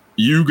quarterback,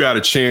 you got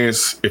a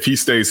chance, if he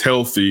stays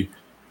healthy,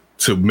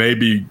 to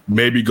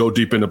maybe go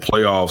deep in the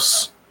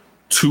playoffs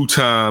 2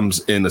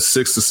 times in a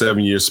 6 to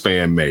 7 year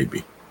span,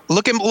 maybe.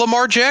 Look at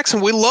Lamar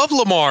Jackson. We love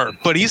Lamar,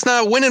 but he's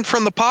not winning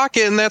from the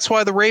pocket, and that's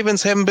why the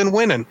Ravens haven't been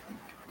winning.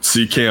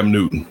 See Cam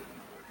Newton.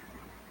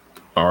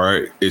 All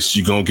right.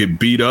 You're going to get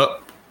beat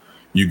up.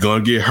 You're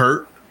going to get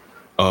hurt.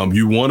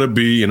 You want to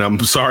be, and I'm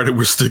sorry that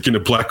we're sticking to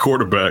black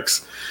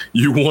quarterbacks.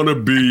 You want to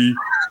be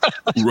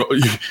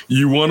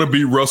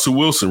Russell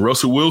Wilson.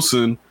 Russell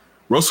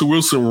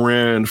Wilson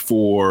ran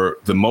for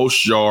the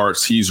most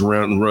yards he's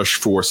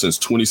rushed for since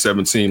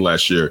 2017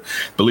 last year.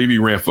 I believe he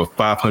ran for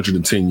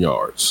 510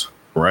 yards.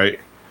 Right?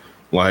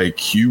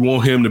 Like, you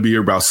want him to be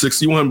about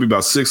 60. You want him to be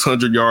about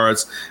 600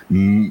 yards.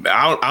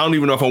 I don't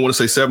even know if I want to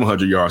say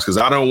 700 yards, because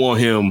I don't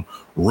want him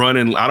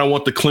running. I don't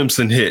want the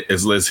Clemson hit,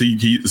 as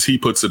he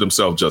puts it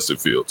himself, Justin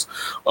Fields.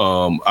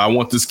 I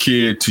want this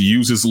kid to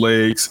use his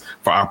legs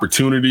for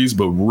opportunities,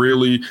 but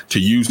really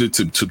to use it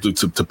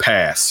to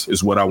pass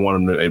is what I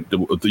want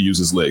him to use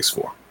his legs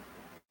for.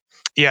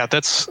 Yeah,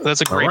 that's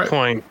a great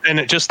point.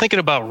 And just thinking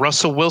about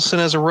Russell Wilson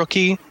as a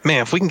rookie,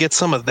 man, if we can get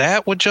some of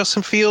that with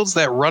Justin Fields,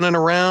 that running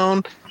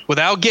around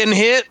without getting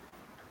hit,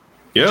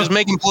 just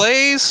making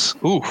plays.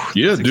 Ooh,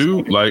 yeah,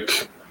 dude,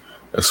 like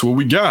that's what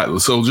we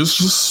got. So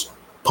just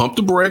pump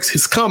the brakes.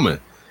 He's coming.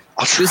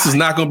 This is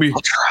not going to be.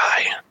 I'll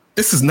try.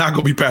 This is not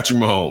going to be Patrick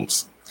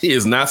Mahomes. He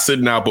is not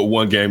sitting out but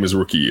one game his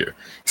rookie year.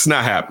 It's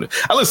not happening.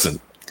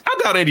 Listen, I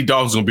doubt Andy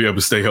Dalton's going to be able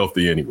to stay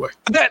healthy anyway.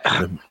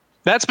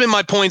 That's been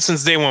my point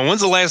since day one.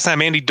 When's the last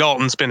time Andy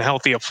Dalton's been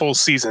healthy a full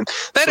season?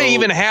 That ain't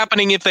even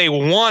happening if they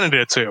wanted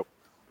it to.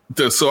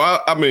 So,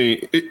 I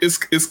mean, it's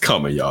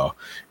coming, y'all.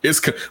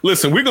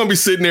 Listen, we're going to be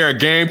sitting there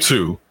at game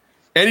 2.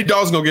 Andy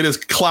Dalton's going to get his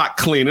clock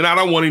clean, and I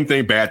don't want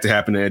anything bad to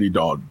happen to Andy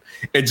Dalton.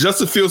 And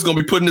Justin Fields going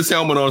to be putting his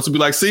helmet on to be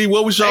like, see,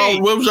 what was y'all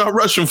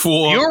rushing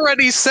for? You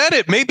already said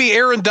it. Maybe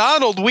Aaron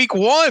Donald week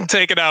 1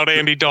 taking out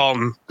Andy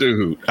Dalton.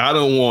 Dude, I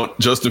don't want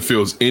Justin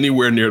Fields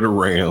anywhere near the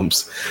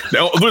Rams.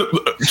 Now,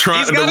 he's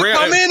got to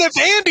come in if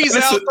Andy's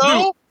out,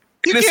 though.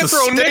 You can't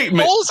throw Nick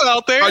Foles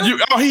out there.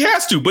 He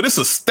has to, but it's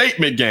a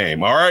statement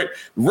game, all right?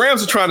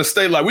 Rams are trying to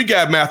stay like, we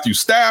got Matthew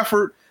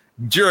Stafford.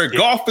 Jared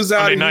Goff is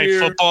out Monday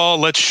here. Night Football,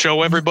 let's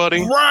show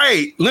everybody.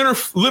 Right. Leonard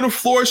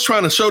Floyd's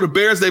trying to show the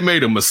Bears they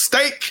made a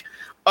mistake.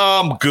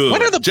 Good.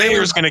 When are the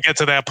Bears going to get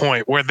to that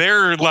point where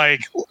they're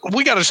like,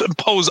 we got to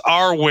impose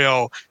our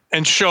will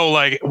and show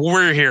like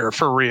we're here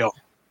for real?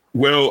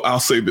 Well, I'll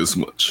say this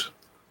much.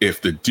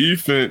 If the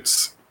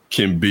defense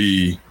can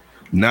be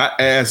not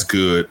as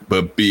good,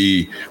 but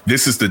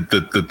this is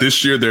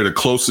this year they're the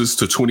closest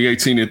to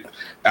 2018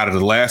 out of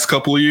the last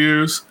couple of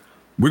years,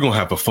 we're going to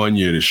have a fun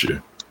year this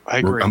year. I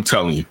agree. I'm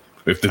telling you.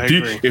 If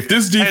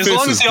this defense as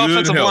long as is the good,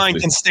 offensive line healthy,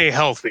 can stay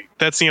healthy,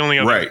 that's the only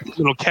other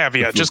little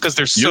caveat. Just because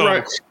they're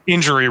so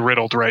injury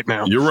riddled right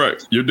now. You're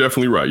right. You're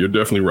definitely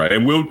right.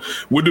 And we'll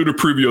do the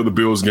preview of the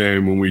Bills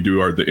game when we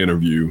do the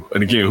interview.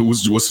 And again,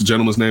 what's the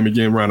gentleman's name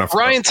again, Ryan?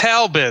 Ryan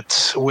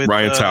Talbot with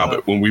Ryan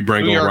Talbot. When we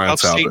bring on Ryan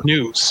Talbot,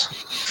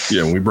 News.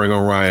 Yeah, when we bring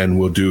on Ryan,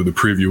 we'll do the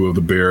preview of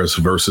the Bears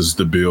versus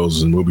the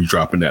Bills, and we'll be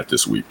dropping that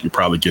this week. You'll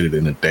probably get it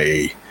in a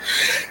day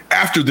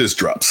after this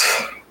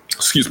drops.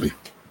 Excuse me.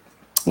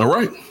 All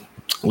right.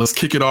 Let's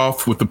kick it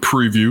off with the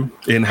preview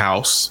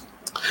in-house.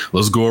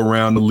 Let's go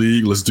around the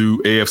league. Let's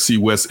do AFC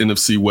West,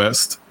 NFC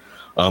West.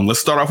 Let's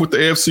start off with the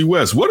AFC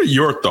West. What are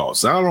your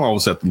thoughts? I don't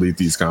always have to lead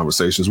these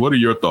conversations. What are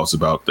your thoughts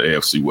about the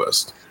AFC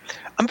West?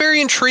 I'm very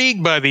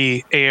intrigued by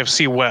the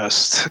AFC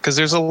West because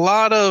there's a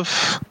lot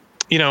of,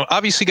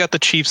 obviously got the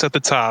Chiefs at the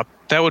top.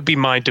 That would be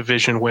my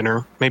division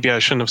winner. Maybe I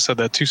shouldn't have said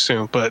that too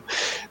soon, but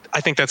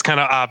I think that's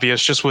kind of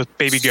obvious just with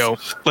Baby Go.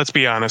 Let's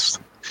be honest.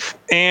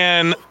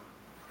 And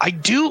I'm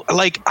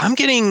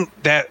getting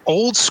that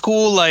old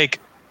school,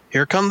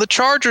 here come the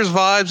Chargers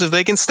vibes if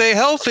they can stay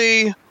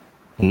healthy.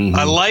 Mm-hmm.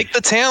 I like the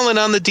talent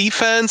on the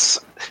defense.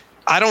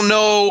 I don't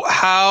know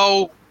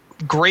how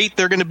great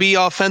they're going to be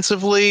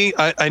offensively.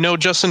 I know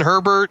Justin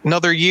Herbert,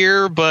 another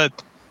year,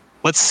 but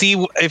let's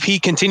see if he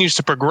continues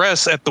to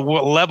progress at the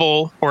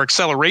level or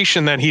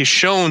acceleration that he's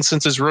shown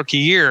since his rookie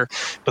year.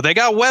 But they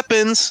got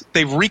weapons.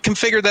 They've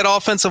reconfigured that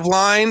offensive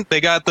line.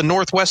 They got the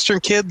Northwestern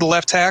kid, the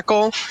left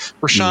tackle,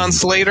 Rashawn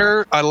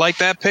Slater. I like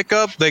that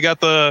pickup. They got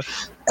the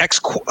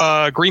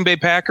ex-Green Bay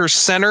Packers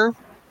center.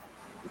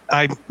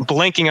 I'm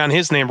blanking on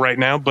his name right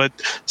now, but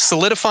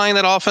solidifying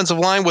that offensive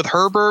line with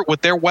Herbert,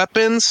 with their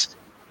weapons.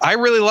 I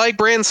really like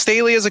Brandon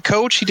Staley as a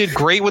coach. He did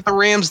great with the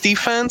Rams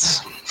defense.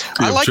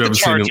 I like the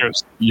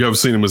Chargers. You haven't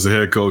seen him as a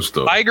head coach,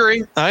 though. I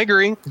agree.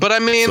 But I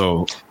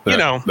mean,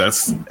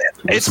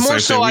 it's more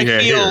so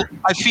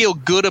I feel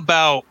good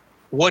about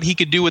what he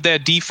could do with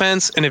that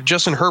defense. And if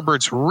Justin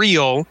Herbert's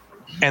real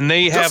and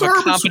they have a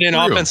competent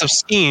offensive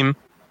scheme,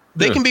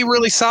 they can be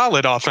really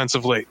solid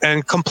offensively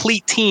and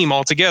complete team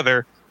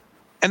altogether.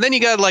 And then you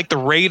got the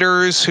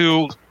Raiders,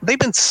 who they've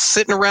been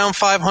sitting around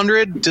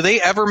 500. Do they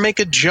ever make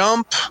a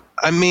jump?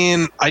 I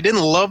mean, I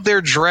didn't love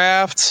their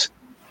draft.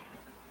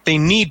 They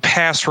need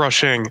pass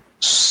rushing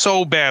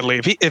so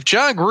badly. If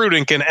John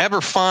Gruden can ever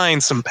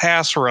find some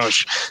pass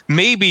rush,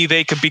 maybe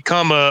they could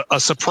become a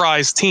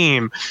surprise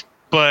team.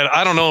 But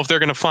I don't know if they're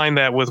going to find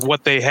that with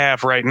what they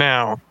have right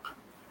now.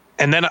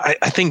 And then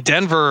I think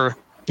Denver,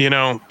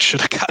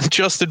 should have gotten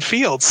Justin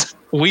Fields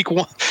week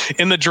 1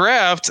 in the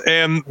draft,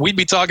 and we'd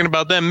be talking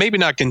about them maybe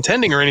not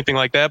contending or anything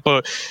like that,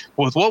 but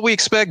with what we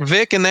expect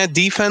Vic and that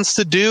defense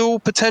to do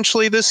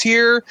potentially this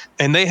year,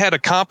 and they had a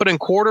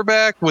competent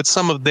quarterback with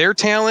some of their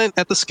talent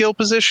at the skill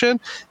position,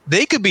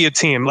 they could be a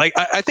team.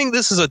 I think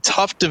this is a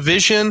tough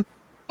division,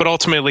 but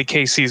ultimately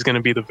KC is going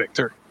to be the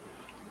victor.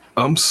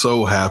 I'm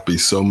so happy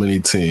so many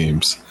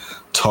teams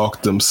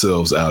talk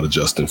themselves out of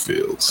Justin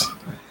Fields.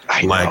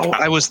 I know.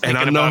 I was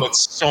thinking about it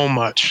so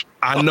much.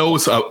 I know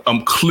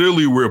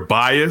clearly we're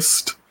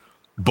biased,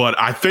 but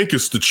I think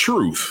it's the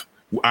truth.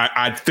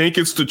 I think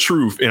it's the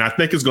truth. And I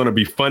think it's going to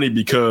be funny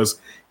because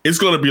it's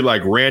going to be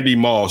like Randy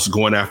Moss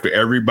going after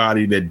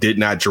everybody that did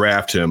not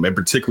draft him, and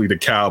particularly the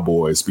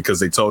Cowboys,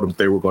 because they told him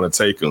they were going to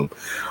take him.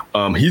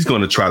 He's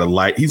going to try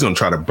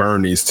to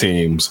burn these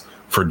teams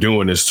for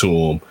doing this to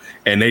him.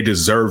 And they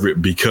deserve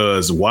it,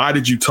 because why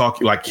did you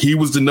talk he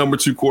was the number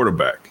 2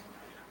 quarterback?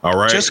 All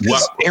right. Just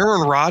because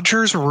Aaron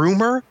Rodgers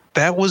rumor,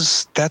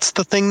 that's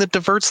the thing that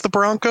diverts the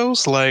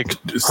Broncos?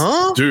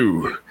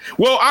 Dude.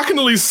 Well, I can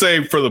at least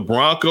say for the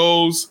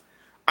Broncos,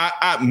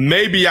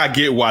 I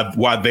get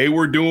why they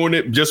were doing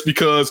it, just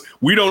because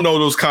we don't know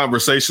those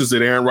conversations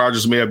that Aaron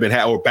Rodgers may have been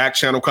had, or back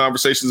channel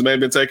conversations may have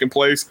been taking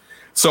place.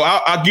 So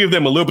I'll give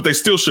them a little, but they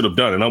still should have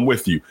done it. I'm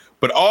with you.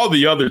 But all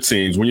the other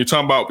teams, when you're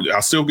talking about,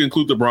 I'll still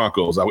include the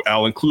Broncos.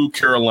 I'll include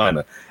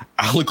Carolina.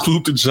 I'll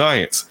include the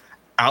Giants.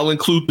 I'll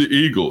include the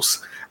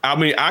Eagles. I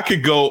mean, I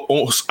could go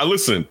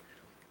listen,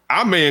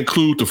 I may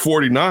include the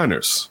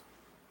 49ers.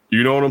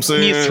 You know what I'm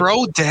saying? Can you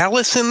throw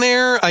Dallas in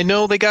there? I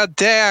know they got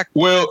Dak.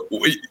 Well,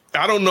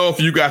 I don't know if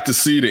you got to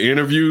see the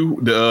interview.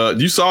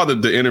 You saw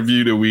the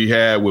interview that we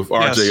had with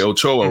RJ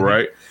Ochoa,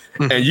 right?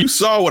 Mm-hmm. And you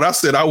saw what I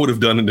said I would have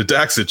done in the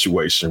Dak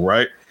situation,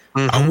 right?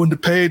 Mm-hmm. I wouldn't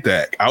have paid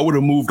Dak. I would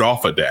have moved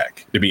off of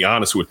Dak, to be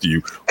honest with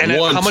you. And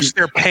how much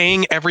they're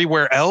paying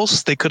everywhere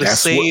else, they could have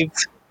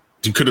saved.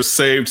 You could have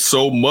saved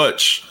so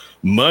much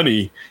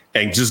money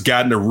and just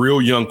gotten a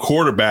real young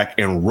quarterback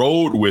and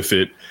rode with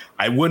it.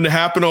 I wouldn't have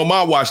happened on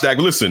my watch, Dak.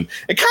 Listen,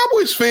 and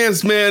Cowboys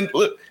fans, man,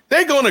 look,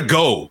 they're going to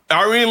go.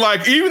 I mean,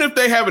 even if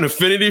they have an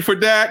affinity for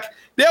Dak,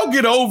 they'll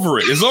get over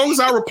it. As long as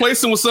I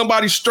replace them with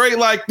somebody straight,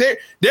 like they're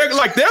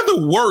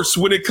the worst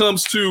when it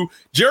comes to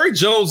Jerry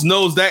Jones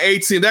knows that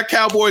ATM, that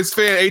Cowboys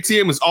fan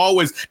ATM is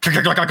always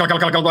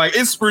like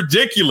it's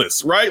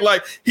ridiculous, right?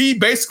 Like he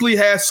basically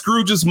has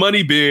Scrooge's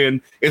money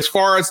bin as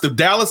far as the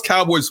Dallas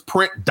Cowboys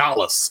print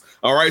dollars.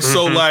 All right.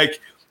 So like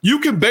you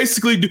can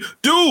basically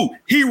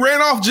he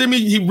ran off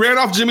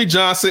Jimmy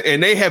Johnson,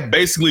 and they have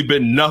basically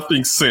been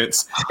nothing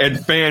since,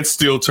 and fans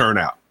still turn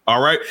out. All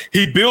right.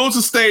 He builds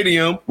a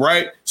stadium,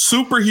 right?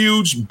 Super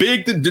huge,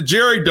 big, the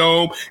Jerry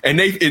Dome. And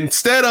they,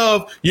 instead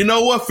of, you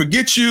know what,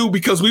 forget you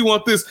because we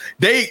want this,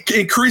 they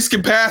increase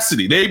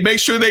capacity. They make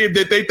sure they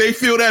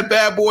fill that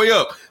bad boy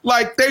up.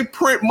 Like they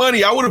print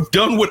money. I would have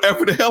done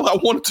whatever the hell I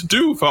wanted to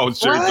do if I was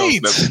Jerry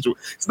Jones.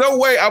 There's no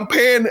way I'm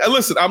paying.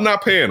 Listen, I'm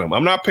not paying him.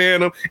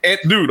 And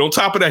dude, on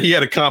top of that, he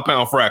had a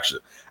compound fracture.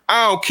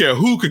 I don't care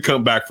who could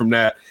come back from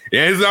that.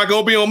 And he's not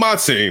going to be on my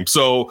team.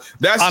 So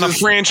that's on a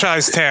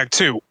franchise tag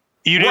too.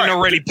 You didn't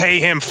already pay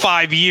him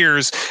 5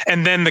 years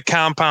and then the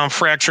compound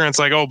fracture. And it's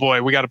like, oh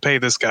boy, we got to pay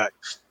this guy.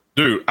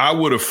 Dude, I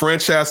would have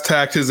franchise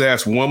tagged his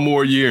ass one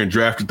more year and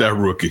drafted that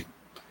rookie.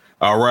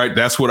 All right.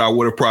 That's what I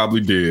would have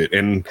probably did.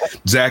 And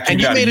Zach, you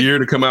got a year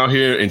to come out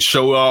here and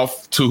show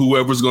off to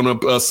whoever's going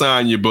to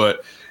sign you,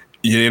 but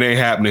it ain't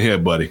happening here,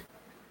 buddy.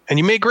 And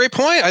you made a great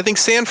point. I think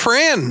San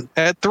Fran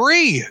at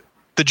 3,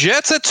 the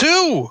Jets at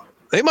 2.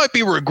 They might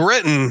be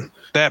regretting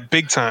that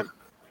big time.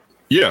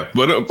 Yeah,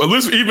 but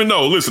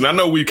listen, I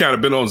know we kind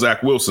of been on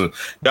Zach Wilson.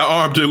 That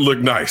arm didn't look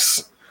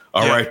nice.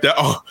 All right, that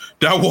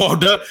wasn't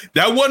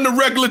the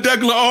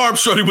regular arm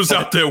Shorty was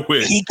out there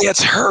with. He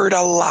gets hurt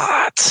a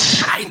lot.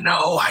 I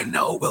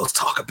know. We'll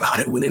talk about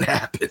it when it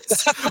happens.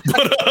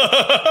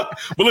 but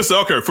listen,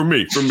 okay, for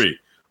me.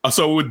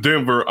 So with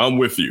Denver, I'm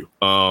with you.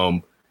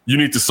 You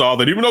need to solve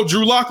that. Even though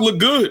Drew Lock looked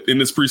good in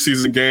this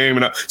preseason game,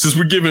 and since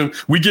we're giving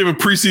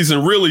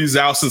preseason reallys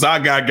out, since I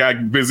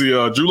got busy,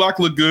 Drew Lock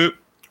looked good.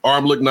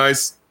 Arm looked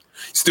nice.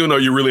 Still know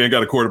you really ain't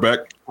got a quarterback.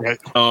 Right.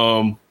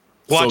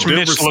 Watch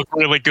Mitch look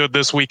really good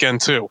this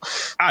weekend too.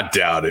 I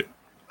doubt it.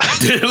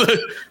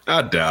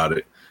 I doubt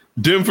it.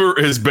 Denver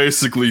is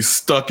basically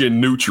stuck in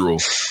neutral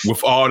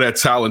with all that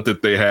talent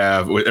that they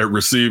have at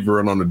receiver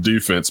and on the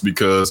defense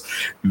because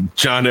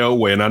John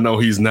Elway, and I know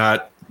he's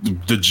not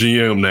the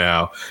GM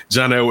now,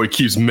 John Elway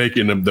keeps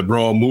making the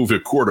wrong move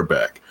at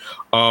quarterback.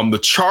 The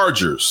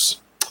Chargers.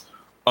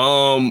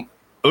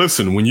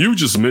 Listen, when you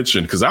just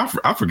mentioned, because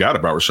I forgot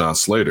about Rashawn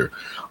Slater,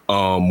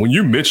 when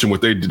you mentioned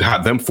what they did,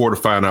 have them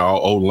fortifying our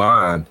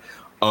O-line,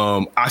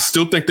 I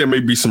still think there may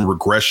be some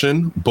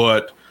regression,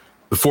 but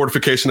the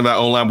fortification of that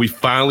O-line, we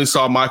finally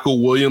saw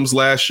Michael Williams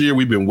last year.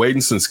 We've been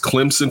waiting since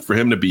Clemson for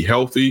him to be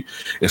healthy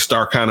and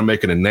start kind of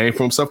making a name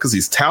for himself because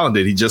he's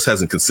talented. He just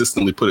hasn't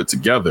consistently put it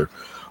together.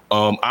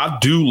 I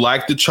do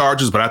like the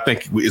Chargers, but I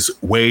think it's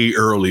way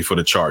early for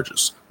the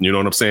Chargers. You know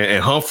what I'm saying?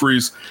 And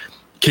Humphreys,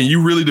 can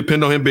you really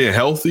depend on him being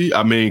healthy?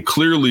 I mean,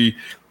 clearly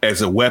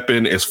as a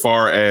weapon, as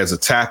far as a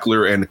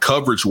tackler and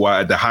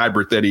coverage-wise, the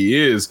hybrid that he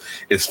is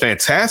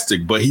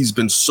fantastic, but he's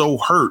been so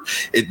hurt.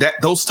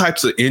 Those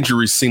types of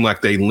injuries seem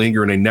like they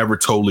linger and they never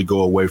totally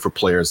go away for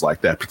players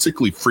like that,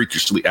 particularly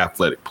freakishly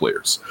athletic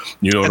players.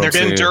 You know what I'm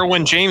saying? And they're getting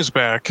Derwin James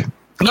back.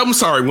 No, I'm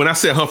sorry. When I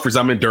said Humphreys,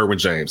 I meant Derwin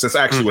James. That's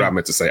actually what I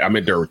meant to say. I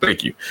meant Derwin.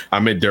 Thank you.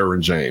 I meant Derwin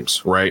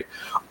James, right?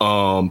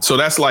 So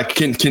that's like,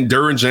 can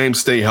Derwin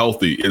James stay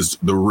healthy is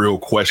the real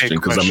question.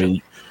 Because, I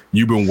mean,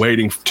 you've been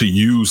waiting to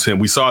use him.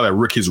 We saw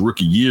that his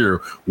rookie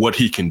year, what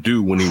he can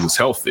do when he was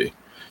healthy.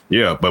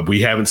 Yeah, but we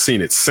haven't seen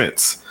it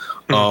since.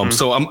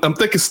 So I'm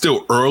thinking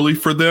still early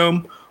for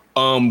them.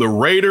 The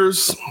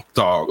Raiders,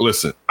 dog,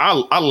 listen,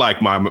 I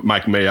like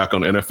Mike Mayock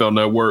on the NFL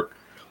Network.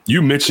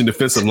 You mentioned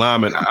defensive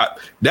lineman.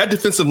 That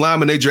defensive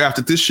lineman they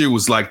drafted this year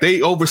was like they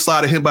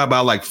overslotted him by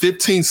about like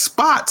 15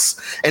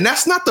 spots. And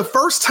that's not the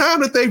first time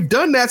that they've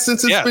done that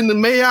since it's been the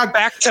Mayock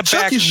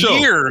back-to-back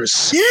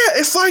years. Yeah,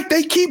 it's like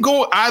they keep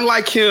going. I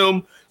like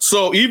him.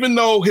 So even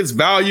though his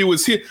value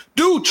is here,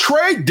 dude,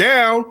 trade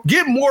down,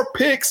 get more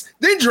picks,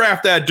 then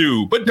draft that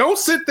dude. But don't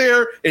sit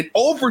there and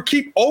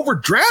keep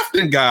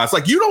overdrafting guys.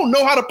 Like you don't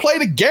know how to play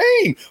the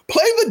game.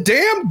 Play the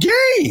damn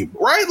game,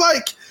 right?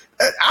 Like,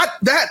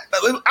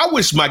 I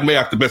wish Mike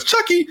Mayock the best.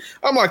 Chucky,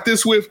 I'm like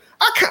this with.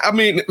 I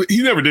mean,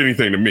 he never did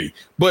anything to me,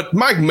 but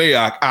Mike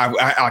Mayock,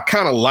 I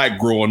kind of like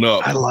growing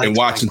up and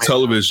watching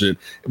television.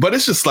 But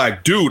it's just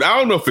like, dude, I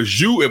don't know if it's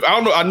you.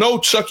 I know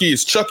Chucky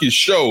is Chucky's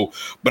show,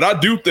 but I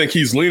do think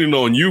he's leaning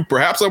on you.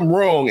 Perhaps I'm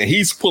wrong, and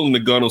he's pulling the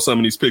gun on some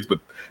of these picks.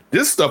 But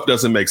this stuff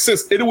doesn't make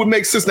sense. It would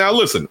make sense. Now,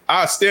 listen,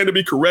 I stand to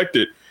be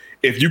corrected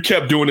if you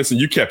kept doing this and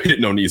you kept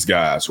hitting on these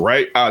guys,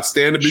 right? I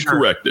stand to be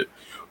corrected.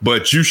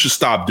 But you should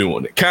stop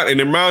doing it. And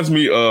it reminds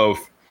me of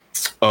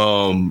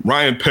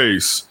Ryan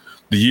Pace,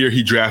 the year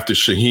he drafted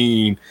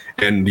Shaheen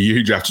and the year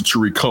he drafted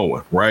Tariq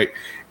Cohen, right?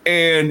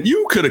 And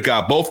you could have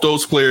got both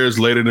those players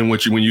later than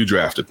when you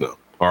drafted them,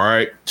 all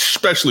right?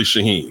 Especially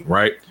Shaheen,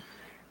 right?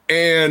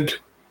 And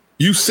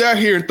you sat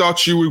here and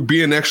thought you were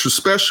being extra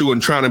special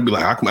and trying to be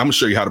like, I'm going to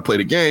show you how to play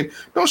the game.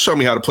 Don't show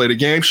me how to play the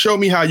game. Show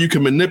me how you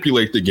can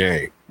manipulate the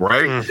game,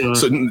 right? Mm-hmm.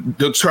 So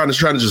they're trying to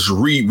just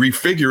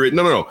refigure it.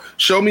 No.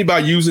 Show me by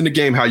using the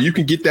game how you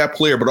can get that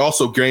player, but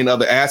also gain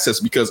other assets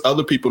because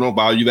other people don't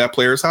value that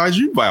player as high as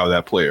you value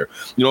that player.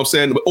 You know what I'm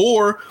saying?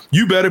 Or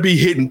you better be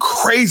hitting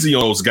crazy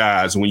on those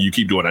guys when you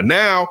keep doing it.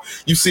 Now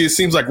you see, it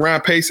seems like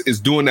Ryan Pace is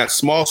doing that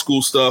small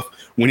school stuff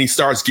when he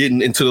starts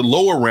getting into the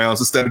lower rounds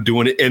instead of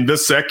doing it in the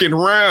second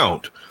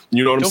round.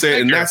 You know what I'm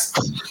saying? And that's,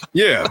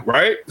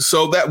 right?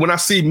 So that when I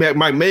see Mike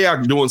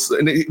Mayock doing,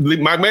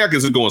 and Mike Mayock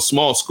isn't going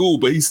small school,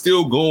 but he's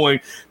still going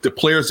to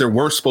players that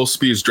weren't supposed to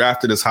be as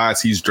drafted as high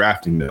as he's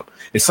drafting them.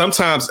 And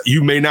sometimes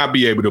you may not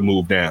be able to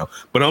move down,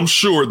 but I'm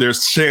sure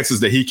there's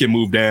chances that he can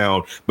move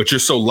down, but you're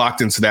so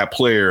locked into that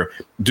player.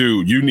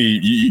 Dude, you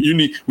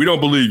need, we don't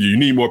believe you. You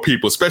need more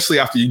people, especially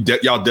after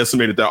y'all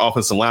decimated that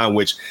offensive line,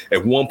 which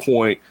at one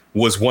point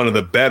was one of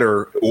the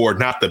better or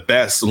not the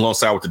best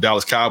alongside with the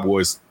Dallas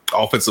Cowboys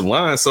offensive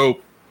line.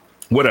 So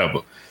whatever.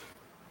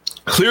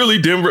 Clearly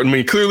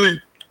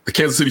the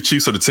Kansas City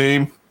Chiefs are the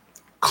team.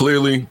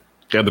 Clearly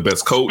they have the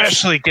best coach.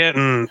 Especially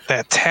getting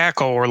that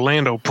tackle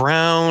Orlando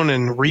Brown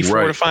and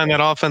refortifying that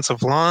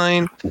offensive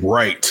line.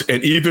 Right.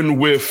 And even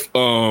with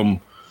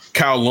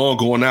Kyle Long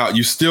going out,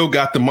 you still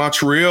got the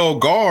Montreal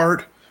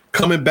guard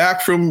coming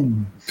back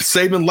from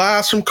saving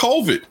lives from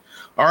COVID.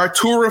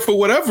 Artura for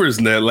whatever his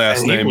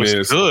last name is. He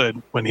was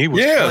good when he was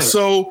playing.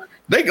 So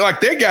they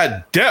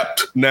got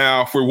depth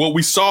now for what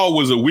we saw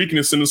was a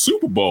weakness in the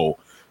Super Bowl.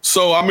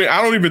 So, I mean,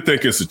 I don't even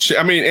think it's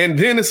and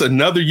then it's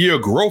another year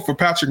of growth for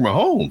Patrick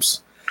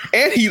Mahomes.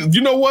 And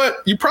you know what?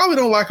 You probably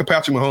don't like a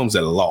Patrick Mahomes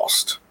that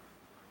lost.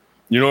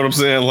 You know what I'm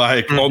saying?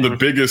 Like on the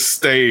biggest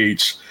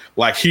stage,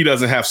 like he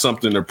doesn't have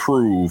something to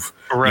prove.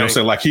 Right. You know what I'm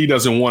saying? Like he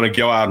doesn't want to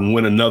go out and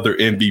win another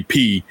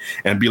MVP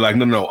and be like,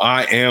 no,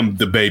 I am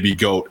the baby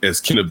GOAT. As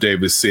Kenneth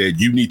Davis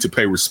said, you need to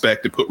pay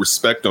respect and put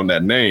respect on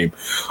that name.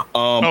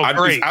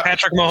 Great.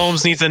 Patrick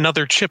Mahomes needs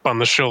another chip on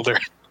the shoulder.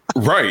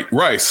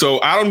 Right. So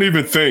I don't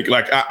even think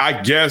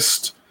I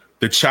guessed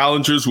the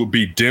challengers would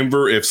be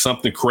Denver if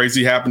something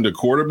crazy happened to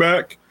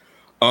quarterback.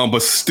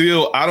 But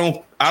still, I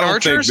don't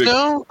Chargers, think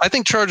no? I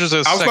think Chargers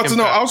is I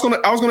was going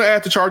to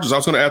add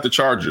the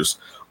Chargers.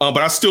 But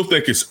I still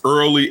think it's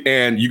early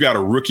and you got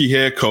a rookie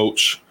head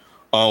coach.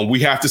 We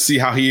have to see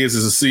how he is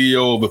as a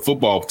CEO of a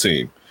football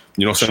team.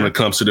 You know, when it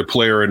comes to the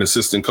player and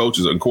assistant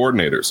coaches and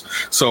coordinators.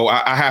 So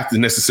I have to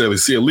necessarily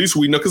see, at least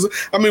we know, because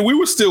we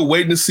were still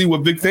waiting to see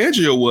what Vic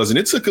Fangio was. And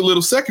it took a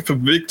little second for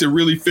Vic to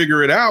really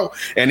figure it out.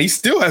 And he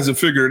still hasn't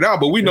figured it out.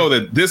 But we know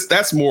that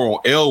that's more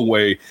on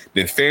Elway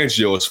than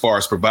Fangio as far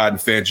as providing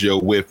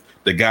Fangio with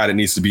the guy that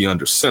needs to be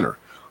under center.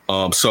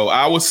 So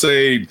I would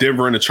say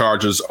Denver and the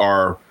Chargers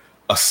are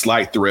a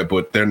slight threat,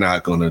 but they're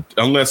not going to,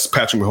 unless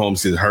Patrick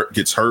Mahomes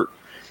gets hurt,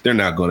 they're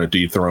not going to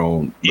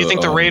dethrone. You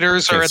think the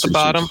Raiders are at the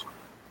bottom?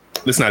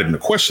 It's not even a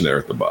question there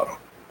at the bottom.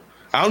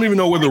 I don't even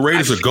know where the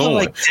Raiders are going.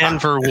 Like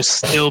Denver will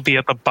still be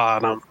at the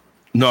bottom.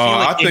 No,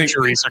 I think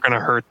injuries are going to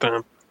hurt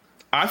them.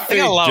 I think they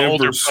got a lot of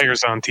older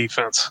players on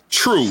defense.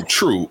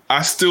 True.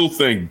 I still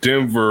think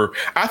Denver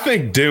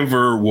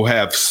will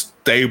have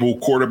stable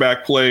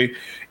quarterback play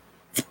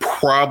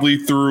probably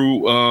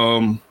through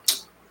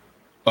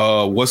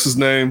what's his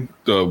name?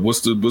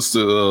 What's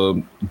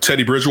the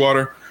Teddy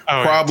Bridgewater?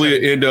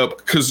 Probably end up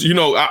because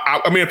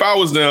if I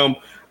was them,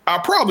 I'll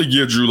probably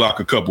give Drew Lock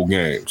a couple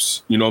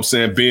games. You know what I'm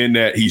saying? Being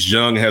that he's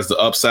young, has the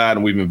upside,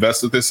 and we've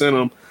invested this in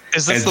him.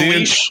 Is this the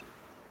leash?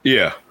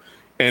 Yeah.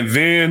 And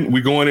then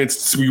we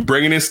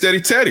bringing in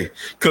Steady Teddy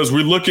because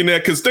we're looking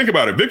at, because think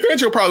about it. Vic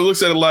Fangio probably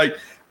looks at it like,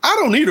 I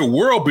don't need a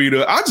world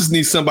beater. I just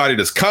need somebody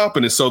that's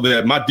competent so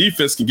that my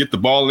defense can get the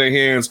ball in their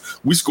hands.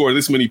 We score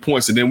this many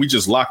points, and then we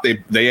just lock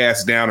they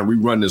ass down and we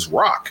run this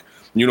rock.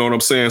 You know what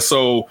I'm saying?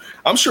 So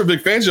I'm sure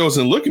Vic Fangio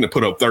isn't looking to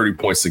put up 30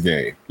 points a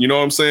game. You know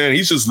what I'm saying?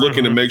 He's just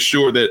looking to make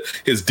sure that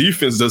his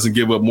defense doesn't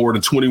give up more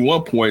than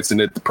 21 points and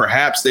that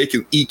perhaps they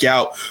can eke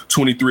out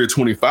 23 or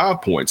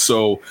 25 points.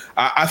 So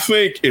I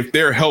think if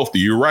they're healthy,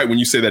 you're right when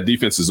you say that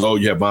defense is,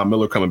 you have Von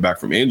Miller coming back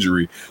from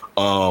injury.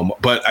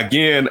 But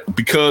again,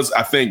 because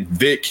I think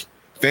Vic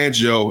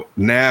Fangio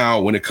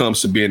now, when it comes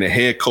to being a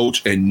head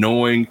coach and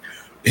knowing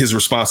his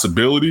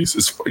responsibilities,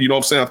 is, you know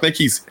what I'm saying?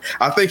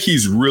 I think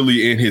he's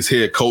really in his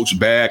head coach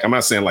bag. I'm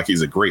not saying like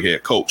he's a great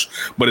head coach,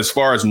 but as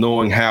far as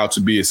knowing how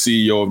to be a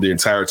CEO of the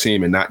entire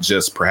team and not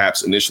just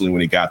perhaps initially when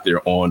he got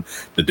there on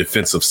the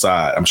defensive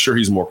side, I'm sure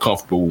he's more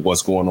comfortable with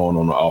what's going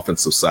on the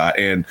offensive side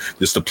and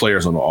just the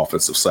players on the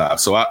offensive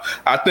side. So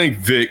I think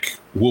Vic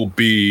will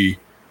be,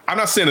 I'm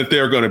not saying that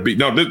they're going to be,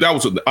 I'm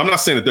not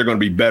saying that they're going to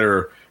be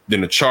better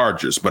than the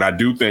Chargers, but I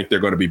do think they're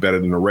going to be better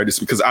than the Raiders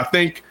because I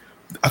think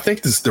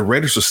the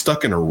Raiders are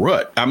stuck in a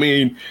rut.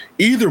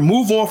 Either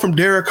move on from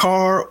Derek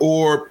Carr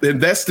or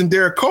invest in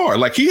Derek Carr.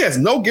 Like, he has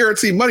no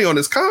guaranteed money on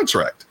his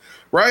contract,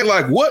 right?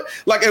 Like, what?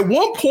 Like, at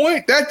one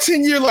point, that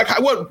 10-year,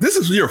 this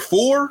is year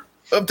 4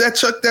 of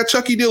that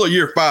Chucky deal or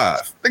year 5?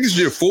 I think it's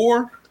year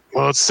 4.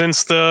 Well, it's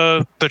since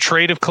the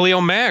trade of Khalil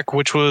Mack,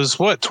 which was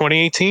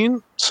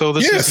 2018. So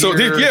this is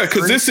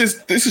because this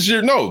is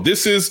year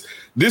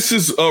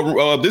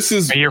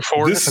year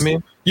 4.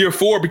 Year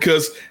 4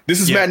 because this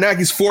is Matt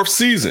Nagy's 4th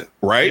season,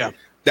 right? Yeah.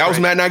 That was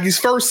Matt Nagy's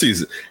first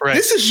season. Right.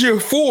 This is year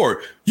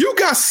 4. You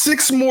got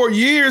 6 more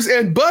years,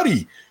 and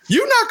buddy,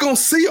 you're not gonna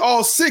see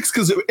all 6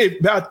 because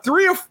about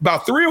three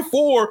or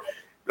four.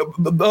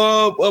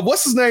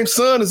 What's his name?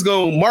 Son is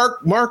going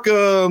Mark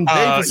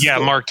Davis.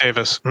 Mark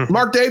Davis.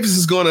 Mark Davis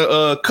is going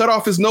to cut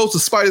off his nose to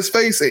spite his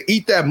face and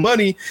eat that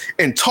money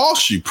and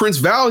toss you. Prince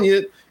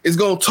Valiant is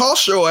going to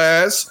toss your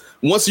ass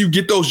once you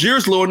get those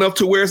years low enough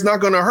to where it's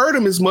not going to hurt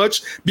him as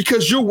much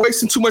because you're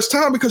wasting too much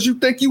time because you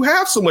think you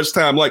have so much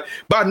time. Like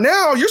by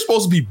now, you're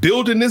supposed to be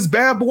building this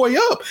bad boy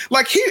up.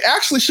 Like he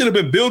actually should have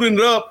been building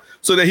it up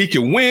so that he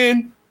can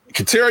win,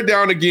 can tear it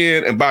down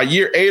again, and by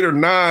year 8 or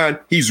 9,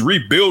 he's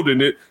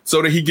rebuilding it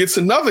so that he gets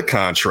another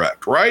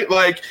contract, right?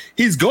 Like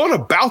he's going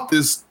about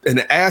this in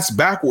an ass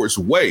backwards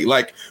way.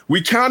 Like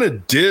we kind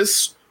of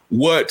diss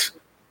what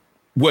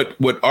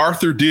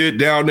Arthur did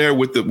down there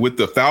with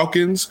the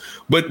Falcons,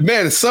 but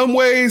man, in some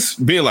ways,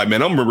 being like,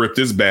 man, I'm gonna rip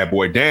this bad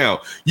boy down.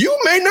 You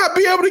may not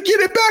be able to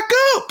get it back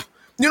up.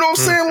 You know what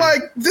I'm saying?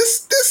 Like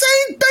this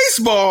ain't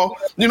baseball.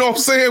 You know what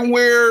I'm saying?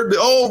 Where the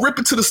old rip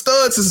it to the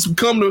studs has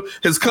come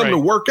to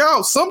work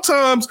out.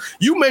 Sometimes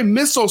you may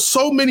miss on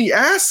so many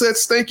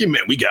assets thinking,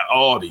 man, we got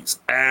all these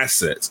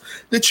assets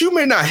that you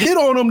may not hit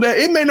on them, that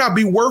it may not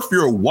be worth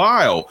your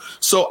while.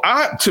 So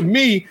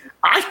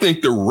I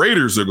think the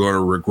Raiders are going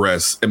to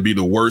regress and be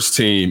the worst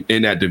team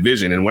in that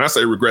division. And when I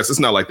say regress, it's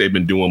not like they've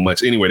been doing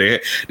much anyway.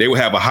 They will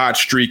have a hot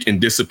streak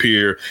and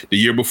disappear. The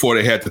year before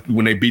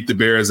when they beat the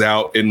Bears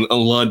out in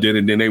London,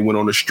 and then they went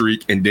on a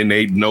streak and then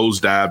they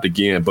nosedived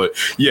again. But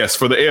yes,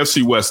 for the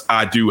AFC West,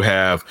 I do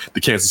have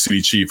the Kansas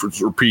City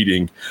Chiefs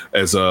repeating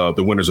as the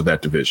winners of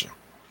that division.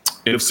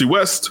 NFC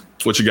West,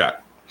 what you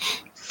got?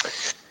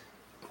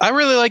 I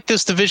really like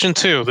this division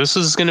too. This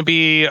is going to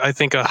be, I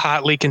think, a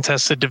hotly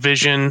contested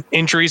division.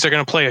 Injuries are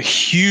going to play a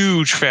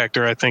huge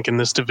factor, I think, in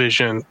this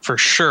division for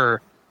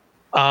sure.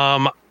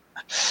 I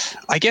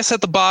guess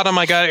at the bottom,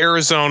 I got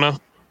Arizona.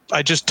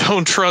 I just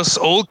don't trust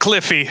old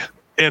Cliffy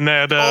in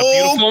that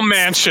beautiful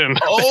mansion.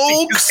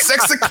 Old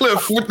sexy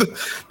Cliff with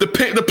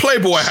the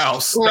Playboy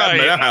house.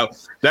 Right.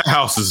 That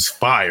house is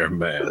fire,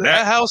 man.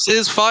 That house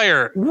is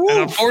fire. Woo. And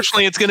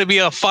unfortunately, it's going to be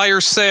a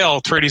fire sale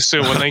pretty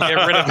soon when they get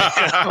rid of it.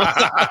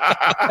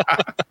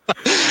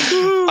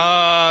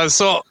 I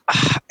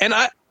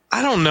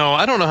don't know.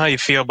 I don't know how you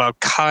feel about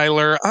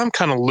Kyler. I'm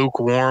kind of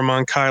lukewarm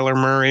on Kyler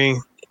Murray.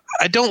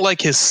 I don't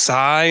like his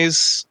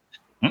size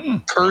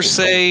per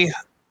se.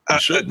 I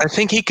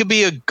think he could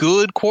be a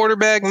good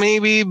quarterback,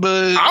 maybe,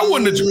 but I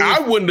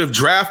wouldn't have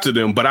drafted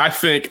him, but I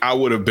think I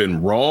would have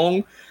been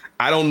wrong.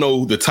 I don't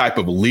know the type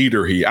of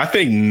leader I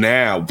think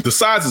now the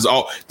size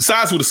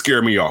would have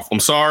scared me off. I'm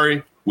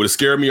sorry, would have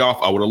scared me off.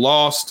 I would have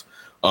lost.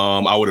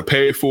 I would have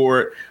paid for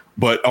it.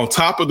 But on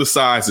top of the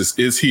size,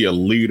 is he a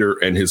leader,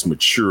 and his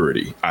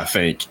maturity, I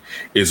think,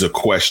 is a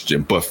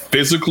question. But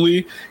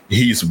physically,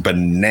 he's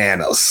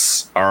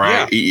bananas. All right.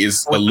 Yeah. He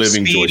is a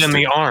living joystick. Speed in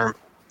the arm.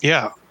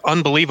 Yeah.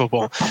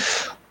 Unbelievable.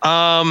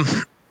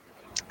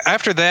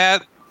 After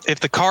that, if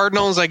the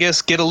Cardinals, I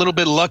guess, get a little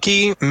bit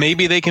lucky,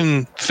 maybe they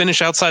can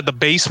finish outside the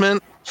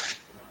basement.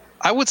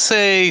 I would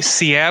say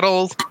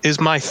Seattle is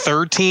my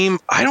third team.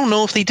 I don't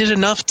know if they did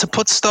enough to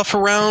put stuff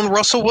around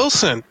Russell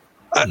Wilson.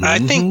 I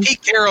think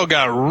Pete Carroll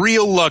got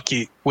real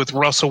lucky with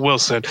Russell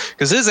Wilson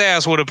because his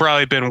ass would have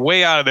probably been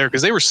way out of there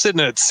because they were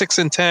sitting at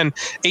 6-10,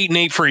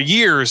 8-8 for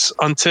years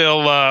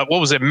until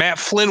Matt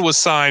Flynn was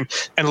signed,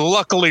 and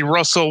luckily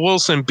Russell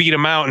Wilson beat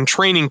him out in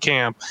training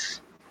camp.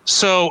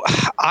 So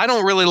I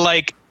don't really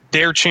like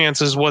their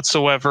chances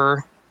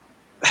whatsoever.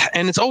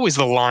 And it's always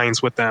the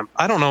lines with them.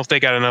 I don't know if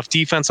they got enough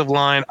defensive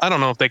line. I don't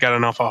know if they got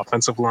enough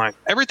offensive line.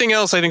 Everything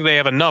else, I think they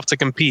have enough to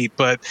compete.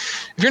 But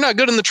if you're not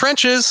good in the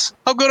trenches,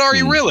 how good are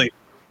you really?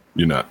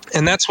 You're not.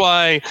 And that's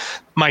why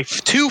my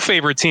two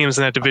favorite teams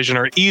in that division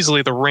are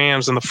easily the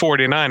Rams and the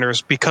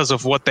 49ers because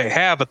of what they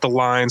have at the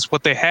lines,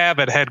 what they have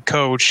at head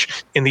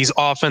coach in these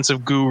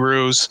offensive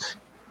gurus.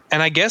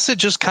 And I guess it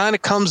just kind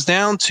of comes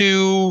down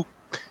to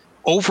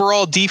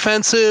overall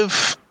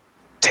defensive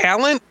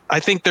talent. I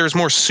think there's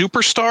more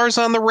superstars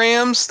on the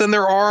Rams than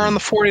there are on the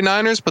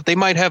 49ers, but they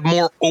might have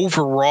more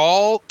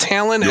overall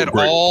talent at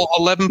all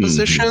 11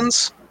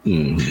 positions.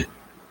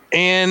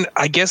 And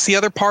I guess the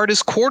other part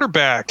is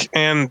quarterback.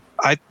 And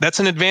that's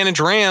an advantage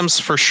Rams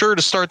for sure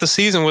to start the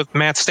season with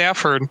Matt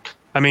Stafford.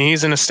 I mean,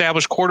 he's an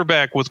established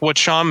quarterback with what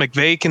Sean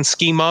McVay can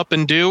scheme up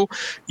and do.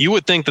 You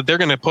would think that they're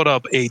going to put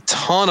up a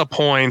ton of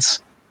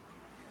points.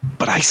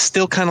 But I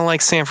still kind of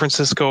like San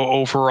Francisco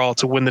overall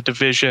to win the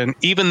division,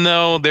 even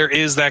though there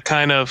is that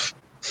kind of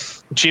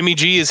Jimmy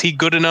G. Is he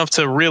good enough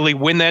to really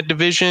win that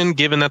division,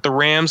 given that the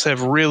Rams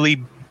have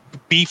really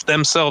beefed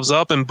themselves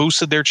up and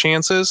boosted their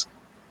chances?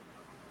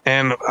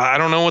 And I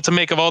don't know what to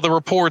make of all the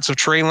reports of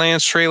Trey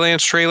Lance, but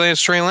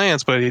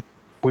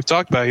we've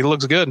talked about it. He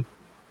looks good.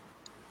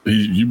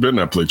 You better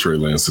not play Trey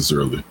Lance this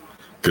early.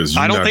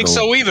 I don't think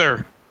so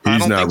either.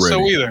 He's not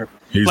ready.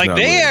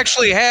 They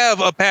actually have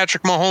a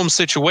Patrick Mahomes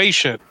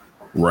situation.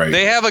 Right.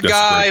 They have a That's a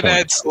guy great point.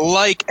 that's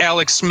like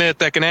Alex Smith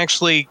that can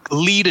actually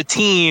lead a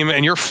team,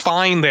 and you're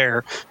fine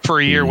there for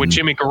a year with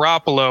Jimmy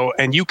Garoppolo,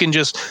 and you can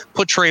just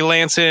put Trey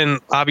Lance in,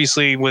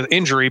 obviously with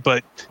injury,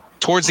 but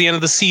towards the end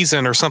of the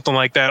season or something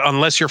like that,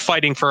 unless you're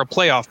fighting for a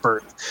playoff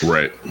berth.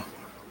 Right.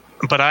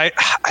 But I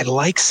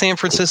like San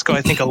Francisco,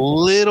 I think, a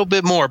little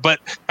bit more. But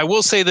I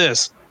will say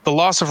this. The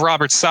loss of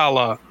Robert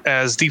Saleh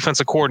as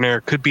defensive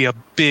coordinator could be a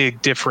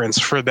big difference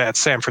for that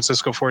San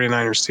Francisco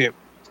 49ers team.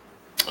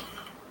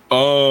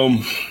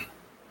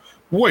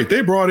 Wait,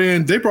 they brought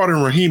in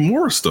Raheem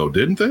Morris though,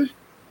 didn't they?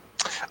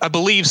 I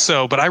believe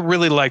so, but I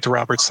really liked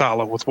Robert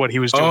Saleh with what he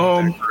was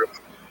doing.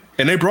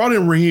 And they brought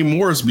in Raheem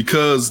Morris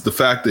because the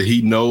fact that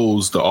he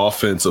knows the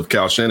offense of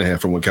Kyle Shanahan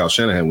from when Kyle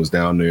Shanahan was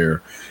down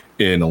there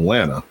in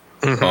Atlanta.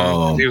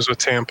 He was with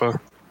Tampa.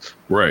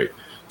 Right.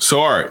 So,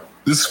 all right,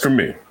 this is for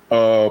me.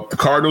 The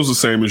Cardinals, the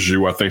same as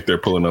you. I think they're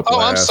pulling up. Oh,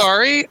 last. I'm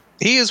sorry.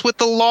 He is with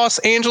the Los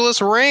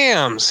Angeles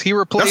Rams. He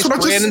replaced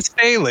Brandon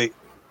Staley.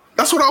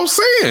 That's what I was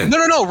saying.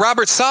 No.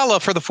 Robert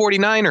Saleh for the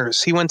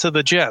 49ers. He went to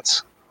the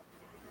Jets.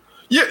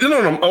 Yeah,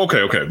 no.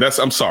 Okay.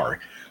 I'm sorry.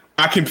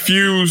 I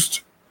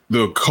confused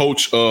the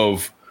coach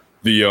of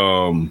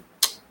the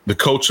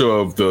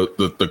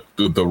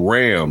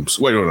Rams.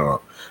 Wait,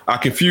 no. I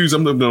confused.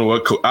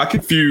 I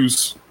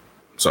confused.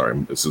 Sorry,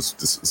 this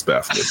is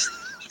baffling.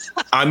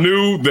 I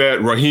knew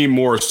that Raheem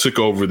Morris took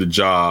over the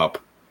job.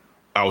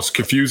 I was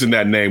confusing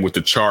that name with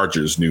the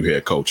Chargers' new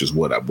head coach is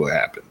what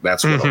happened.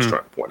 That's what I was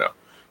trying to point out.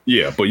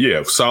 Yeah, but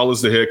yeah,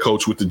 Saleh's the head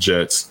coach with the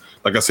Jets.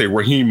 Like I say,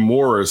 Raheem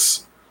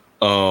Morris,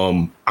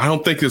 I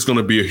don't think there's going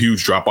to be a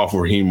huge drop off of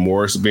Raheem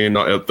Morris being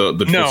the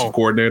defensive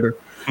coordinator.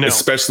 No.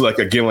 Especially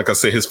like I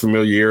said, his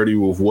familiarity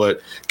with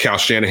what Kyle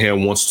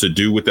Shanahan wants to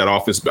do with that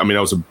offense. I mean, that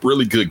was a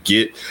really good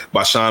get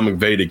by Sean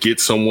McVay to get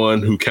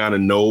someone who kind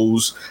of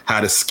knows how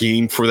to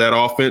scheme for that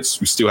offense.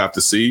 We still have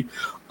to see.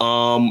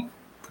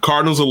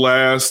 Cardinals are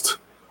last.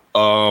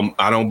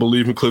 I don't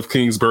believe in Cliff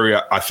Kingsbury.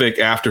 I think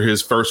after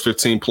his first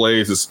 15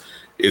 plays,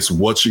 it's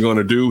what you're going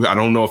to do. I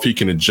don't know if he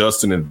can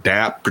adjust and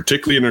adapt,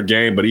 particularly in their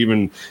game, but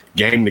even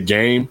game to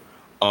game.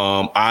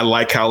 I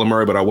like Kyler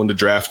Murray, but I wouldn't have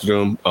drafted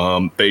him.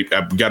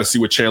 I've got to see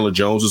what Chandler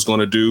Jones is going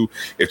to do.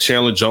 If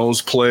Chandler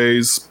Jones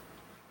plays,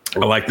 I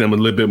like them a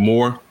little bit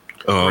more.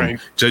 Right.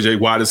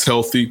 JJ Watt is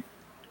healthy.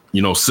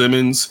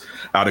 Simmons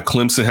out of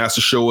Clemson has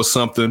to show us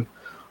something.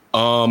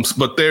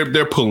 But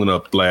they're pulling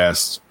up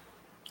last.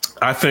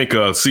 I think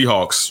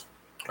Seahawks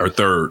are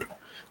third.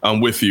 I'm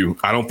with you.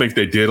 I don't think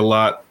they did a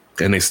lot,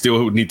 and they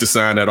still need to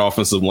sign that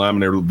offensive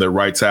lineman, their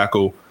right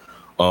tackle.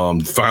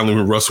 Finally,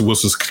 when Russell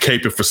Wilson's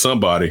caping for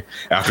somebody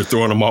after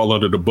throwing them all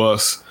under the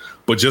bus.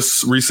 But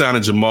just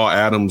re-signing Jamal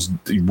Adams,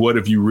 what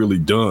have you really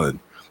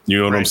done? You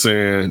know what I'm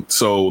saying?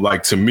 So,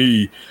 to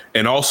me,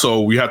 and also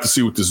we have to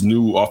see what this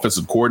new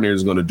offensive coordinator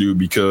is going to do,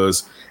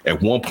 because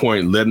at one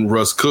point, letting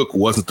Russ cook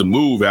wasn't the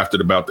move after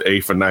about the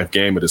 8th or 9th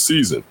game of the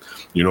season.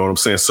 You know what I'm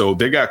saying? So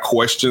they got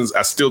questions.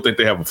 I still think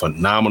they have a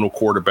phenomenal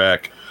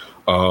quarterback,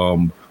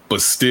 but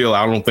still,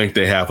 I don't think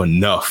they have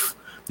enough.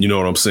 You know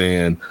what I'm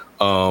saying?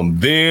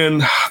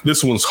 Then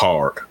this one's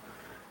hard.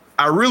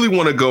 I really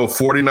want to go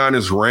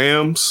 49ers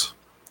Rams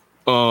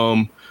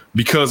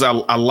because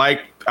I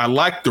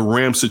like the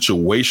Rams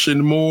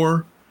situation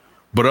more,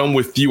 but I'm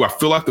with you. I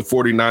feel like the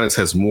 49ers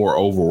has more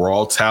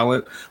overall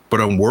talent, but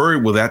I'm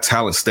worried will that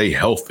talent stay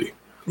healthy?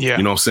 Yeah.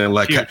 You know what I'm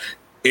saying?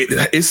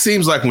 It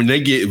seems like when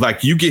they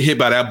get you get hit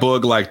by that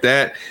bug like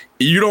that,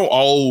 you don't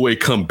always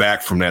come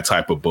back from that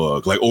type of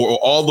bug. Or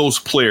all those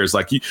players,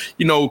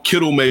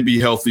 Kittle may be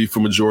healthy for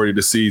majority of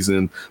the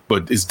season,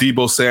 but is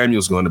Deebo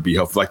Samuel's going to be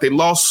healthy? They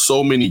lost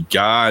so many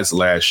guys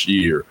last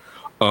year.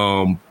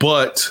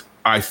 But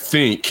I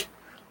think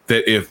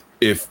that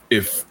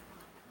if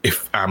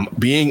I'm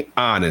being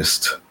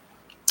honest,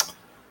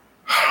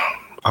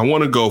 I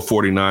want to go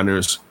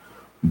 49ers,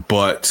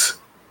 but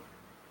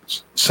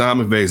Sean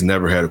McVay's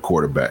never had a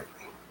quarterback.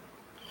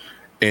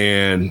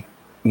 And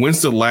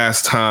when's the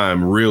last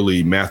time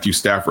really Matthew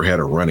Stafford had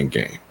a running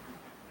game?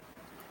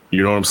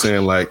 You know what I'm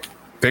saying?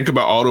 Think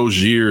about all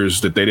those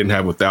years that they didn't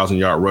have a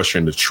 1,000-yard rusher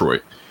in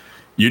Detroit.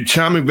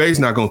 Sean McVay's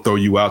not going to throw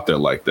you out there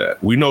like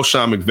that. We know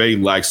Sean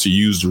McVay likes to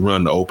use the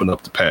run to open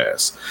up the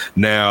pass.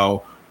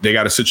 Now, they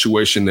got a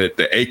situation that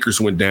the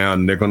Akers went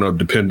down, and they're going to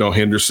depend on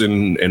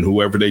Henderson and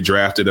whoever they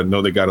drafted. I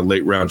know they got a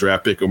late-round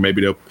draft pick, or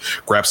maybe they'll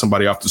grab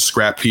somebody off the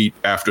scrap heap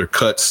after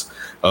cuts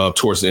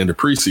towards the end of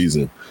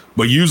preseason.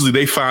 But usually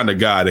they find a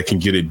guy that can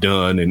get it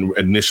done, and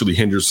initially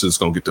Henderson's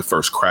going to get the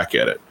first crack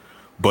at it.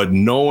 But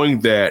knowing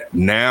that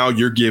now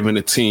you're giving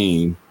a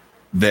team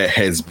that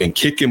has been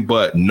kicking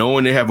butt,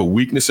 knowing they have a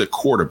weakness at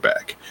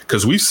quarterback,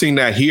 because we've seen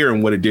that here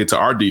and what it did to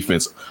our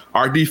defense.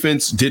 Our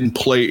defense didn't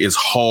play as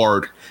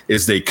hard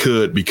as they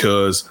could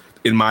because,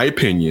 in my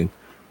opinion,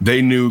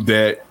 they knew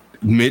that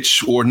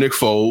Mitch or Nick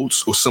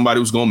Foles or somebody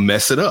was going to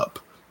mess it up.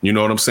 You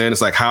know what I'm saying?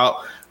 It's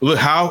how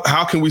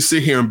can we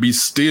sit here and be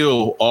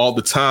still all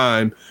the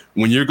time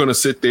when you're going to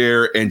sit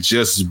there and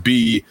just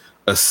be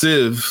a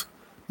sieve,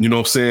 you know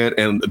what I'm saying,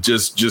 and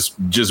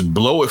just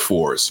blow it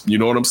for us. You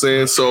know what I'm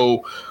saying?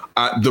 So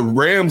The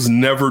Rams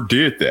never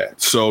did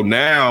that. So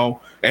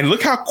now, and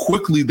look how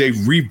quickly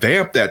they've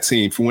revamped that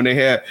team from when they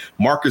had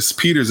Marcus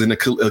Peters and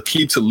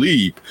Aqib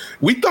Talib.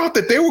 We thought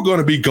that they were going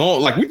to be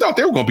gone. Like, we thought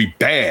they were going to be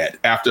bad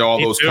after all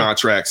those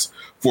contracts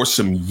for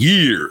some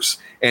years.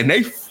 And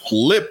they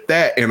flipped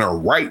that and are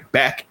right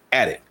back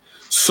at it.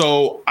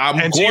 So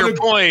to your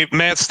point,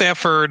 Matt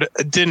Stafford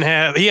he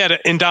had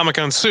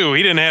Ndamukong Suh.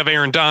 He didn't have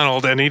Aaron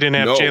Donald, and he didn't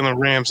have Jalen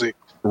Ramsey.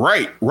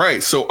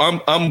 Right. So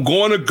I'm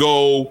going to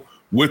go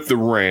with the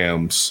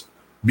Rams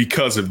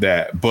because of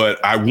that.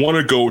 But I want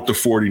to go with the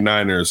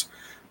 49ers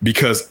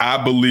because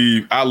I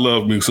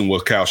love me some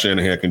what Kyle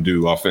Shanahan can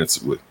do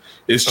offensively.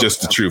 It's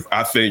just the truth.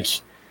 I think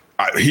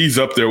he's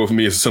up there with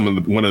me as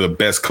one of the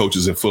best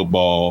coaches in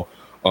football.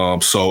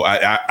 So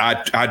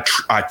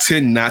I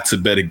tend not to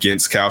bet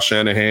against Kyle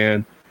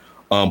Shanahan.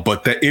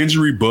 But the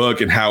injury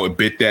bug and how it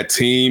bit that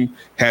team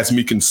has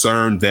me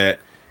concerned that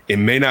it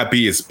may not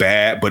be as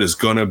bad, but it's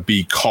going to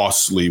be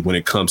costly when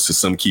it comes to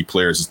some key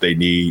players that they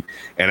need.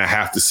 And I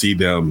have to see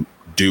them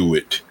do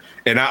it.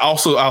 And I'll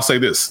say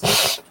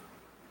this.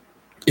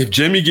 If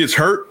Jimmy gets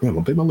hurt, I'm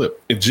going to bite my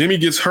lip. If Jimmy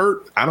gets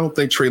hurt, I don't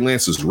think Trey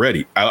Lance is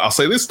ready. I'll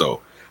say this,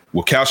 though.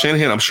 With Kyle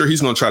Shanahan, I'm sure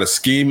he's going to try to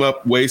scheme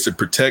up ways to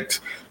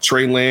protect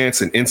Trey Lance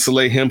and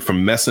insulate him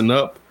from messing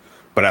up.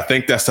 But I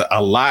think that's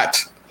a lot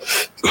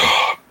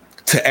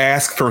to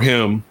ask for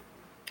him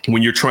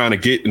when you're trying to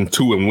get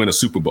into and win a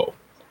Super Bowl.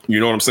 You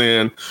know what I'm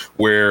saying?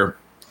 Where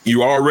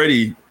you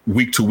already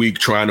week to week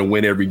trying to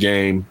win every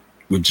game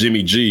with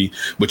Jimmy G,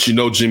 but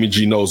Jimmy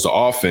G knows the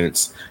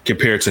offense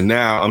compared to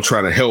now I'm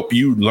trying to help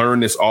you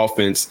learn this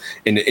offense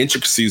and the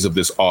intricacies of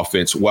this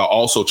offense while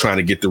also trying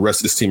to get the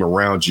rest of this team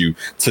around you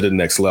to the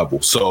next level.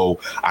 So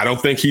I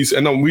don't think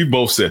we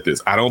both said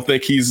this. I don't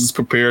think he's as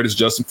prepared as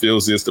Justin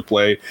Fields is to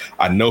play.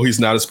 I know he's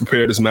not as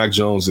prepared as Mac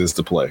Jones is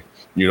to play.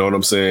 You know what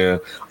I'm saying?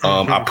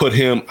 I put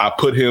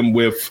him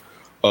with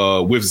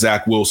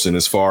Zach Wilson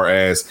as far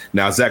as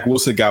now. Zach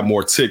Wilson got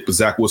more tick, but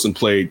Zach Wilson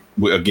played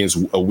against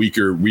a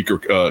weaker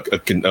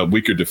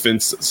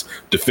defenses,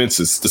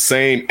 the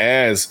same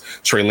as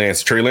Trey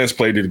Lance. Trey Lance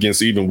played it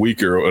against even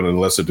weaker in a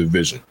lesser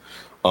division.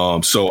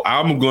 So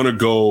I'm going to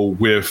go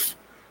with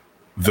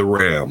the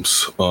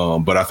Rams,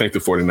 but I think the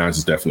 49ers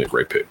is definitely a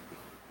great pick.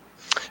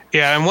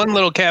 Yeah, and one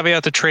little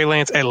caveat to Trey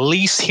Lance, at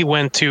least he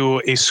went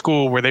to a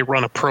school where they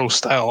run a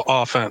pro-style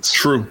offense.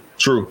 True.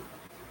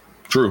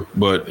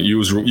 But you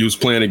was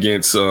playing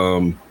against,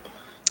 some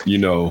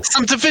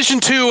Division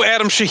II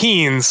Adam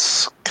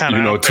Shaheen's kind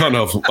of,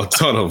 a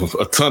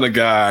ton of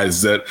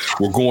guys that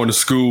were going to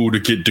school to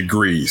get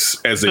degrees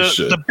as they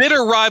should. The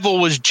bitter rival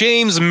was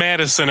James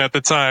Madison at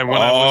the time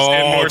when I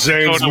was in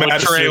North Dakota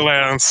with Trey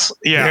Lance.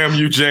 Yeah, damn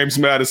you, James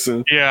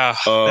Madison. Yeah,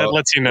 that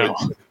lets you know.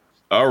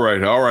 All right,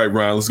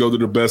 Ryan. Let's go to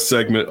the best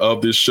segment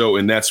of this show,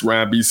 and that's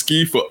Ryan B.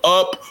 Ski for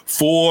Up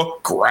for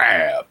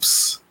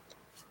Grabs.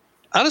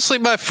 Honestly,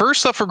 my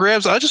first up for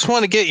grabs, I just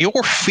want to get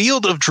your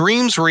Field of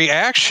Dreams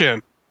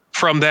reaction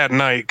from that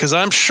night, because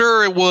I'm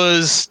sure it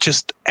was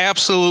just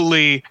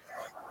absolutely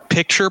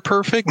picture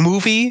perfect,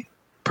 movie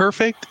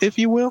perfect, if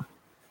you will.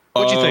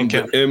 What do you think,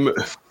 Ken?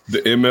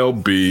 The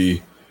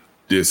MLB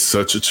did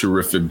such a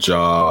terrific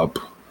job.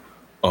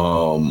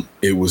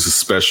 It was a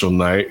special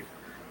night.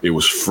 It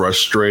was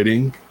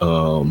frustrating.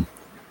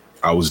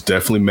 I was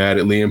definitely mad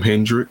at Liam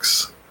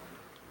Hendricks.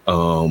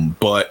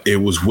 But it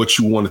was what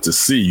you wanted to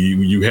see.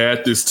 You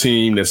had this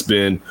team that's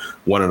been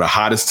one of the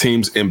hottest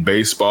teams in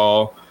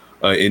baseball,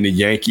 in the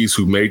Yankees,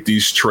 who made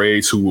these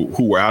trades, who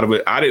were out of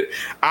it.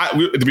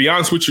 To be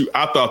honest with you,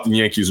 I thought the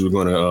Yankees were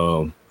going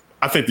to.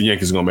 I think the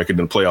Yankees are going to make it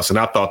in the playoffs, and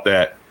I thought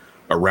that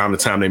around the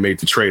time they made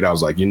the trade, I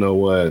was like, you know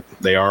what,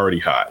 they already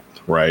hot,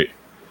 right?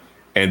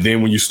 And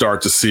then when you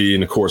start to see,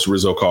 and of course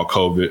Rizzo called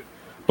COVID,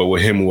 but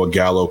with him and what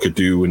Gallo could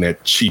do in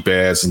that cheap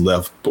ass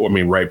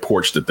right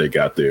porch that they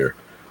got there.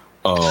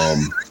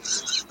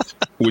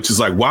 Which is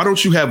like, why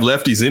don't you have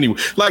lefties anyway?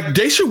 Like,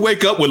 they should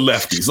wake up with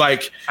lefties.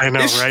 Like, I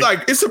know, it's right?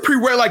 Like, it's a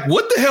pre-rare. Like,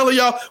 what the hell are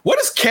y'all? What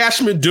is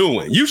Cashman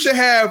doing? You should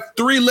have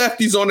 3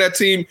 lefties on that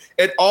team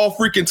at all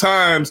freaking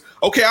times.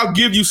 Okay, I'll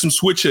give you some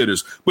switch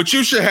hitters, but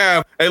you should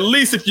have, at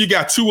least if you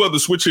got 2 other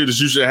switch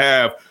hitters, you should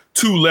have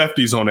 2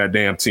 lefties on that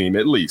damn team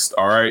at least.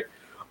 All right.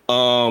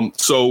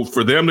 So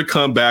for them to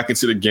come back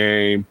into the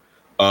game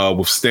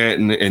with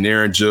Stanton and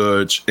Aaron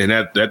Judge, and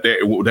that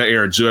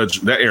Aaron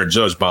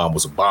Judge bomb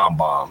was a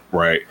bomb,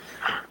 right?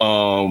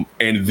 And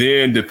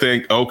then to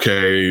think,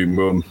 okay,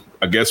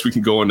 I guess we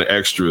can go into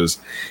extras,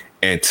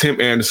 and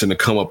Tim Anderson to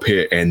come up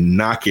here and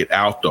knock it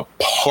out the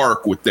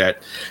park with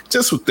that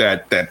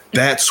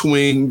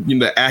swing,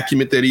 the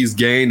acumen that he's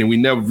gained,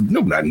 and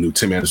nobody knew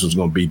Tim Anderson was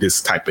going to be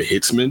this type of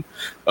hitsman.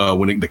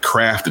 The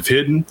craft of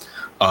hitting,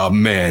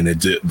 man,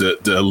 the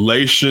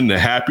elation, the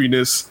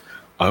happiness.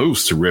 It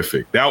was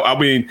terrific.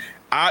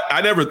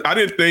 I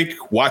didn't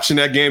think watching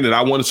that game that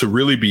I wanted to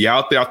really be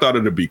out there. I thought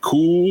it'd be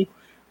cool.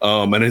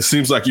 And it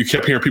seems like you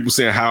kept hearing people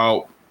saying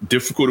how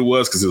difficult it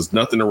was because there was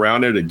nothing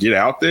around there to get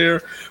out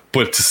there.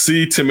 But to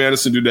see Tim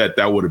Anderson do that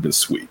would have been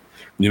sweet.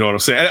 You know what I'm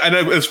saying? And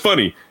it's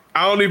funny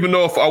I don't even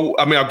know if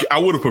I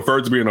would have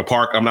preferred to be in a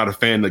park. I'm not a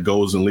fan that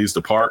goes and leaves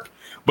the park,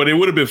 but it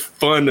would have been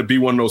fun to be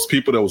one of those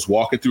people that was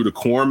walking through the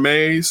corn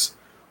maze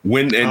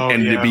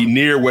to be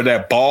near where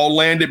that ball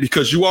landed,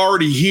 because you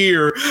already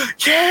hear,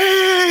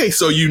 yay!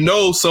 So you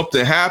know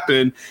something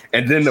happened,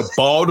 and then the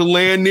ball to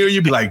land near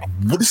you, be like,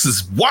 this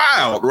is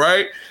wild,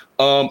 right?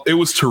 It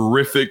was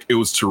terrific.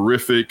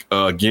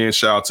 Again,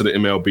 shout out to the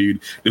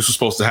MLB. This was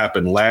supposed to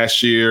happen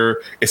last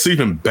year. It's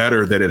even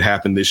better that it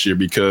happened this year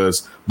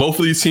because both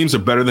of these teams are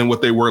better than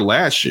what they were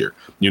last year.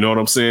 You know what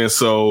I'm saying?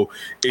 So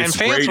it's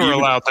and fans were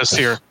allowed this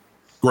year.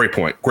 Great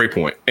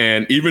point.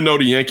 And even though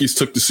the Yankees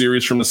took the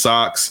series from the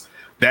Sox,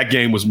 that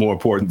game was more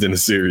important than the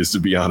series, to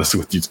be honest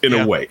with you, in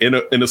a way, in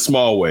a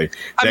small way.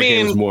 That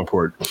game was more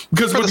important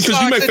because Sox,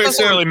 you may face it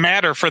doesn't really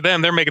matter for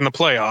them. They're making the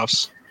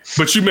playoffs.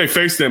 But you may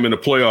face them in the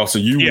playoffs,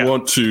 and you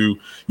want to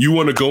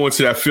go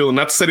into that feeling.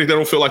 Not to say that they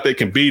don't feel like they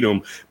can beat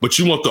them, but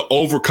you want the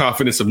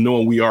overconfidence of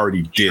knowing we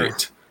already did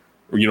it.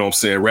 You know what I'm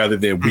saying? Rather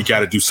than we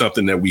got to do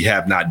something that we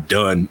have not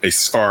done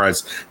as far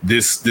as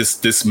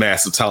this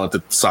massive talent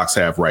that the Sox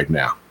have right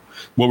now.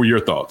 What were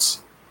your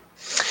thoughts?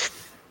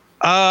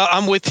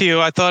 I'm with you.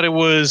 I thought it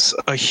was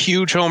a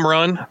huge home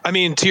run. I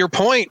mean, to your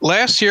point,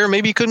 last year,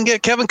 maybe you couldn't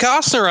get Kevin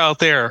Costner out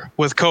there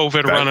with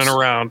COVID running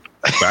around.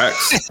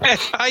 Facts.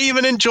 I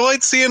even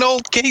enjoyed seeing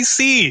old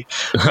KC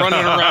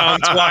running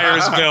around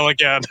Dwyersville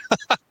again.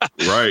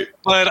 Right.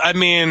 But, I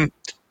mean,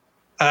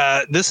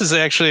 this is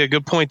actually a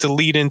good point to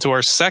lead into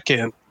our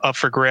second up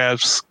for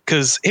grabs,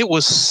 because it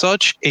was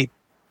such a,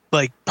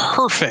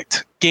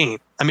 perfect game.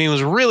 I mean, it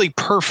was really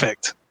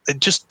perfect.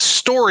 Just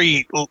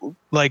story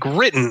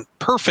written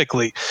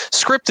perfectly,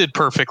 scripted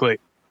perfectly.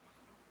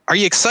 Are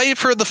you excited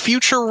for the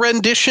future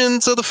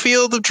renditions of the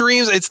Field of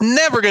Dreams? It's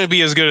never going to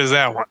be as good as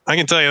that one. I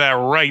can tell you that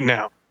right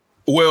now.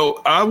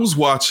 Well, I was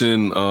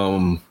watching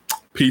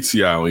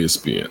PTI on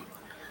ESPN,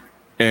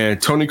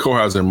 and Tony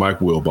Kornheiser and Mike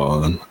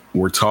Wilbon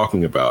were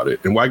talking about it.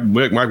 And Mike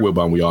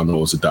Wilbon, we all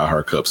know, is a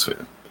diehard Cubs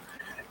fan.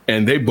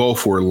 And they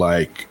both were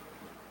like,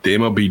 the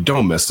MLB,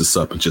 don't mess this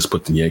up and just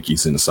put the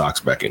Yankees and the Sox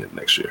back in it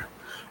next year.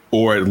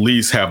 Or at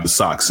least have the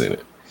Sox in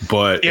it.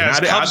 But is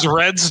Cubs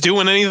Reds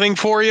doing anything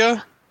for you?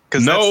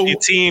 Because no,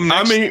 that's the team.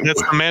 That's the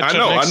matchup.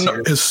 I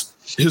know.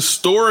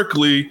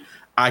 Historically,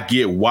 I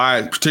get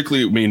why.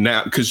 Particularly,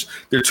 now because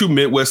they're two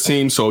Midwest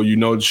teams, so you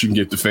know that you can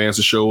get the fans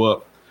to show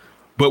up.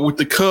 But with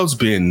the Cubs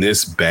being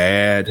this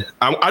bad,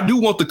 I do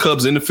want the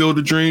Cubs in the Field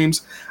of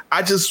Dreams.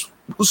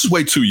 Let's just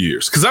wait 2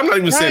 years, because I'm not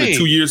even saying in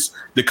 2 years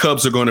the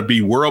Cubs are going to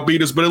be world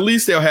beaters, but at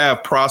least they'll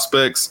have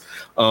prospects.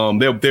 We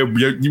know they're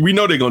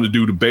going to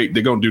do the bait.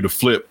 They're going to do the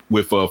flip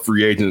with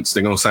free agents.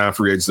 They're going to sign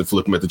free agents and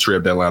flip them at the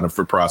trade deadline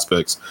for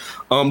prospects.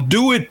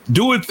 Do it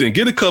then.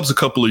 Get the Cubs a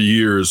couple of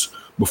years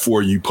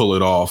before you pull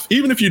it off.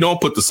 Even if you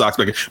don't put the Sox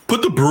back in,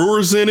 put the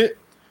Brewers in it.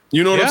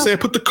 You know what I'm saying?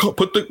 Put the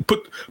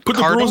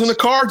Brewers and the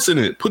Cards in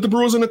it. Put the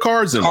Brewers and the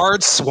Cards in it.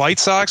 Cards, White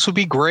Sox would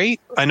be great.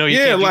 I know you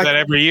can't do that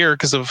every year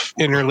because of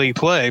interleague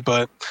play,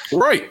 but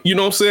right. You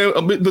know what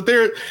I'm saying? But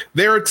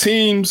there are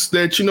teams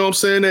that, you know what I'm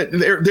saying, that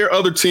there are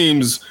other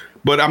teams.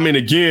 But I mean,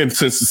 again,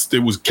 since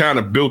it was kind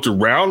of built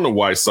around the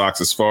White Sox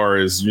as far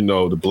as, you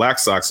know, the Black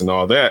Sox and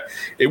all that,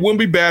 it wouldn't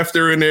be bad if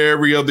they're in there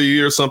every other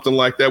year or something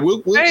like that.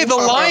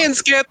 The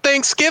Lions get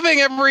Thanksgiving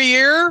every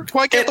year.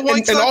 Why can't the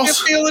White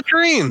Sox get Field of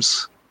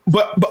Dreams?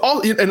 But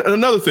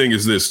another thing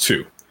is this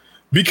too,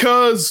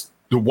 because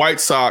the White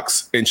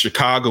Sox and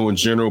Chicago in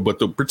general, but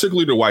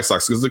particularly the White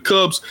Sox, because the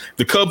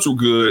Cubs were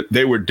good.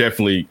 They would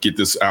definitely get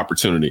this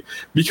opportunity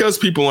because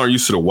people aren't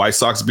used to the White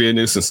Sox being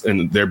this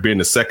and they're being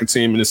the second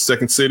team in this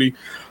second city.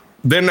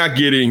 They're not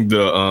getting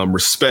the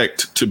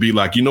respect to be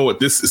like, you know what,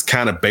 this is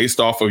kind of based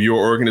off of your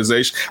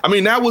organization. I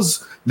mean, that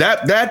was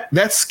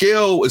that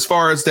scale as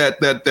far as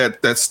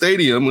that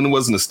stadium, when it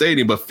wasn't a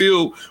stadium, but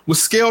field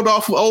was scaled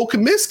off of Old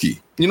Comiskey.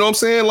 You know what I'm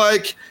saying?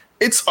 Like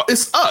it's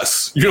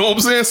us. You know what I'm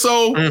saying?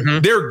 So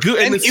they're good.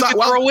 And you can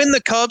throw in the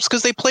Cubs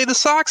because they play the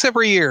Sox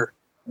every year.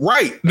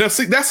 Right. Now,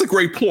 see, that's a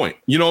great point.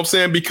 You know what I'm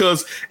saying?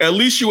 Because at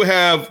least you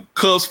have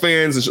Cubs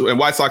fans and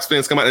White Sox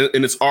fans come out,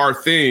 and it's our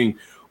thing.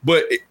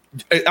 But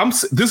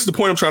this is the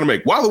point I'm trying to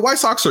make. While the White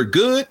Sox are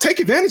good, take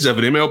advantage of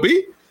it,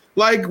 MLB.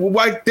 Like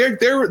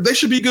they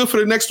should be good for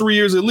the next 3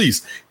 years at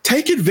least.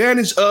 Take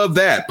advantage of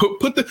that.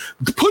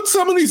 Put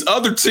some of these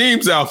other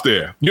teams out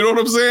there. You know what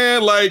I'm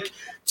saying? Like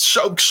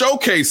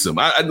showcase them.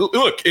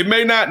 Look, it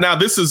may not. Now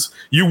this is,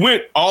 you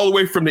went all the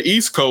way from the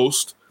East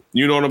Coast.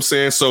 You know what I'm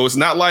saying? So it's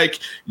not like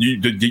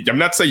I'm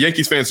not saying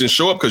Yankees fans didn't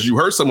show up because you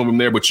heard some of them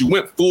there, but you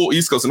went full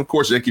East Coast, and of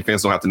course Yankee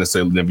fans don't have to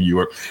necessarily live in New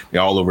York.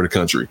 They're all over the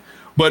country.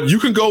 But you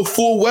can go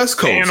full West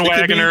Coast.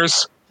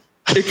 Bandwagoners.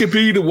 It could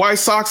be the White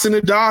Sox and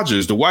the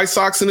Dodgers, the White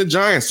Sox and the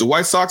Giants, the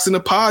White Sox and the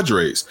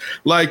Padres.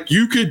 Like,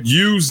 you could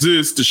use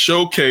this to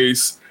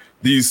showcase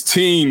these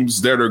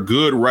teams that are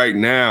good right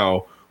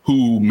now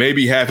who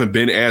maybe haven't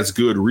been as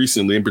good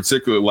recently, in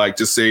particular, like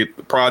just say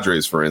the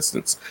Padres, for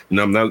instance.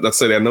 And I'm not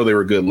saying I know they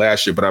were good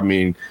last year, but I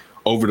mean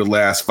over the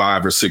last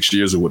 5 or 6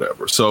 years or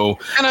whatever. So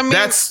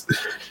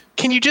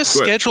can you just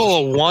schedule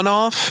a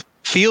one-off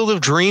Field of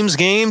Dreams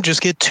game,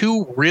 just get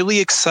 2 really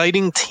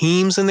exciting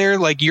teams in there,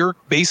 like you're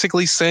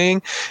basically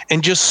saying,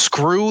 and just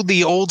screw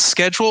the old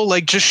schedule,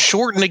 like just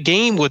shorten a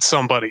game with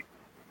somebody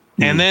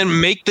and then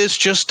make this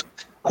just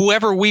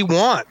whoever we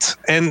want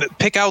and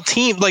pick out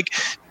team, like,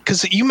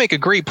 because you make a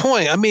great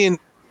point. I mean,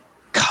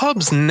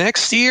 Cubs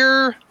next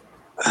year,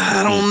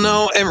 I don't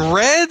know. And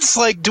Reds,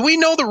 like, do we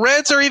know the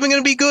Reds are even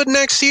going to be good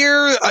next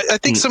year? I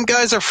think some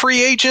guys are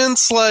free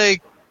agents.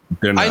 Like,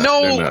 I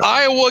know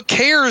Iowa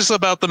cares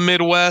about the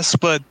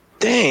Midwest, but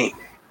dang.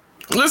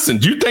 Listen,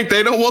 do you think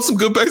they don't want some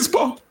good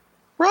baseball?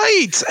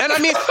 Right. And I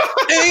mean,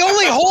 they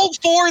only hold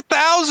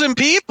 4,000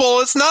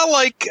 people. It's not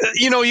like,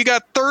 you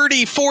got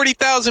 30,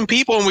 40,000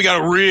 people and we got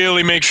to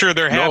really make sure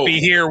they're happy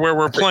here where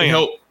we're playing.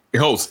 It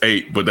holds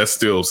 8, but that's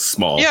still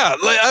small. Yeah.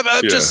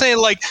 I'm just saying,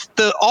 like,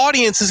 the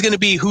audience is going to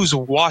be who's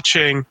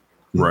watching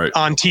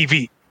on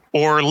TV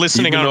or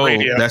listening on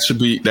radio. That should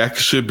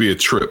be a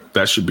trip.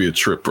 That should be a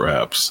trip,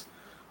 perhaps.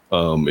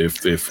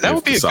 If that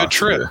would be a good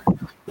trip.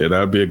 Yeah, that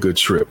would be a good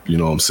trip. You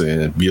know what I'm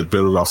saying?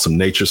 Build off some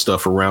nature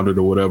stuff around it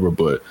or whatever,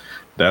 but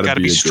that'd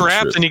gotta be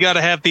strapped and you got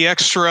to have the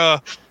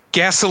extra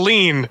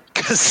gasoline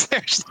because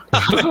there's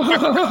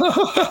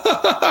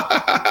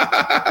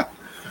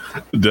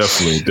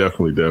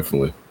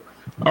definitely.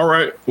 All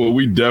right. Well,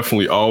 we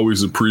definitely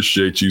always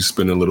appreciate you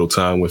spending a little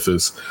time with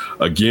us.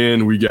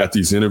 Again, we got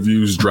these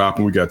interviews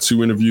dropping. We got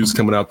 2 interviews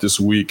coming out this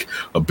week,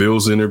 a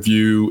Bills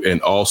interview and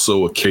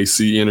also a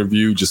KC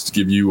interview, just to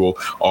give you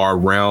our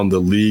Around the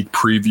League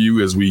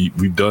preview as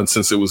we've done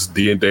since it was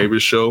D and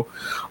Davis show.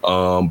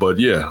 But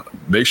yeah,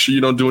 make sure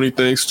you don't do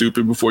anything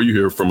stupid before you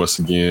hear from us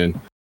again.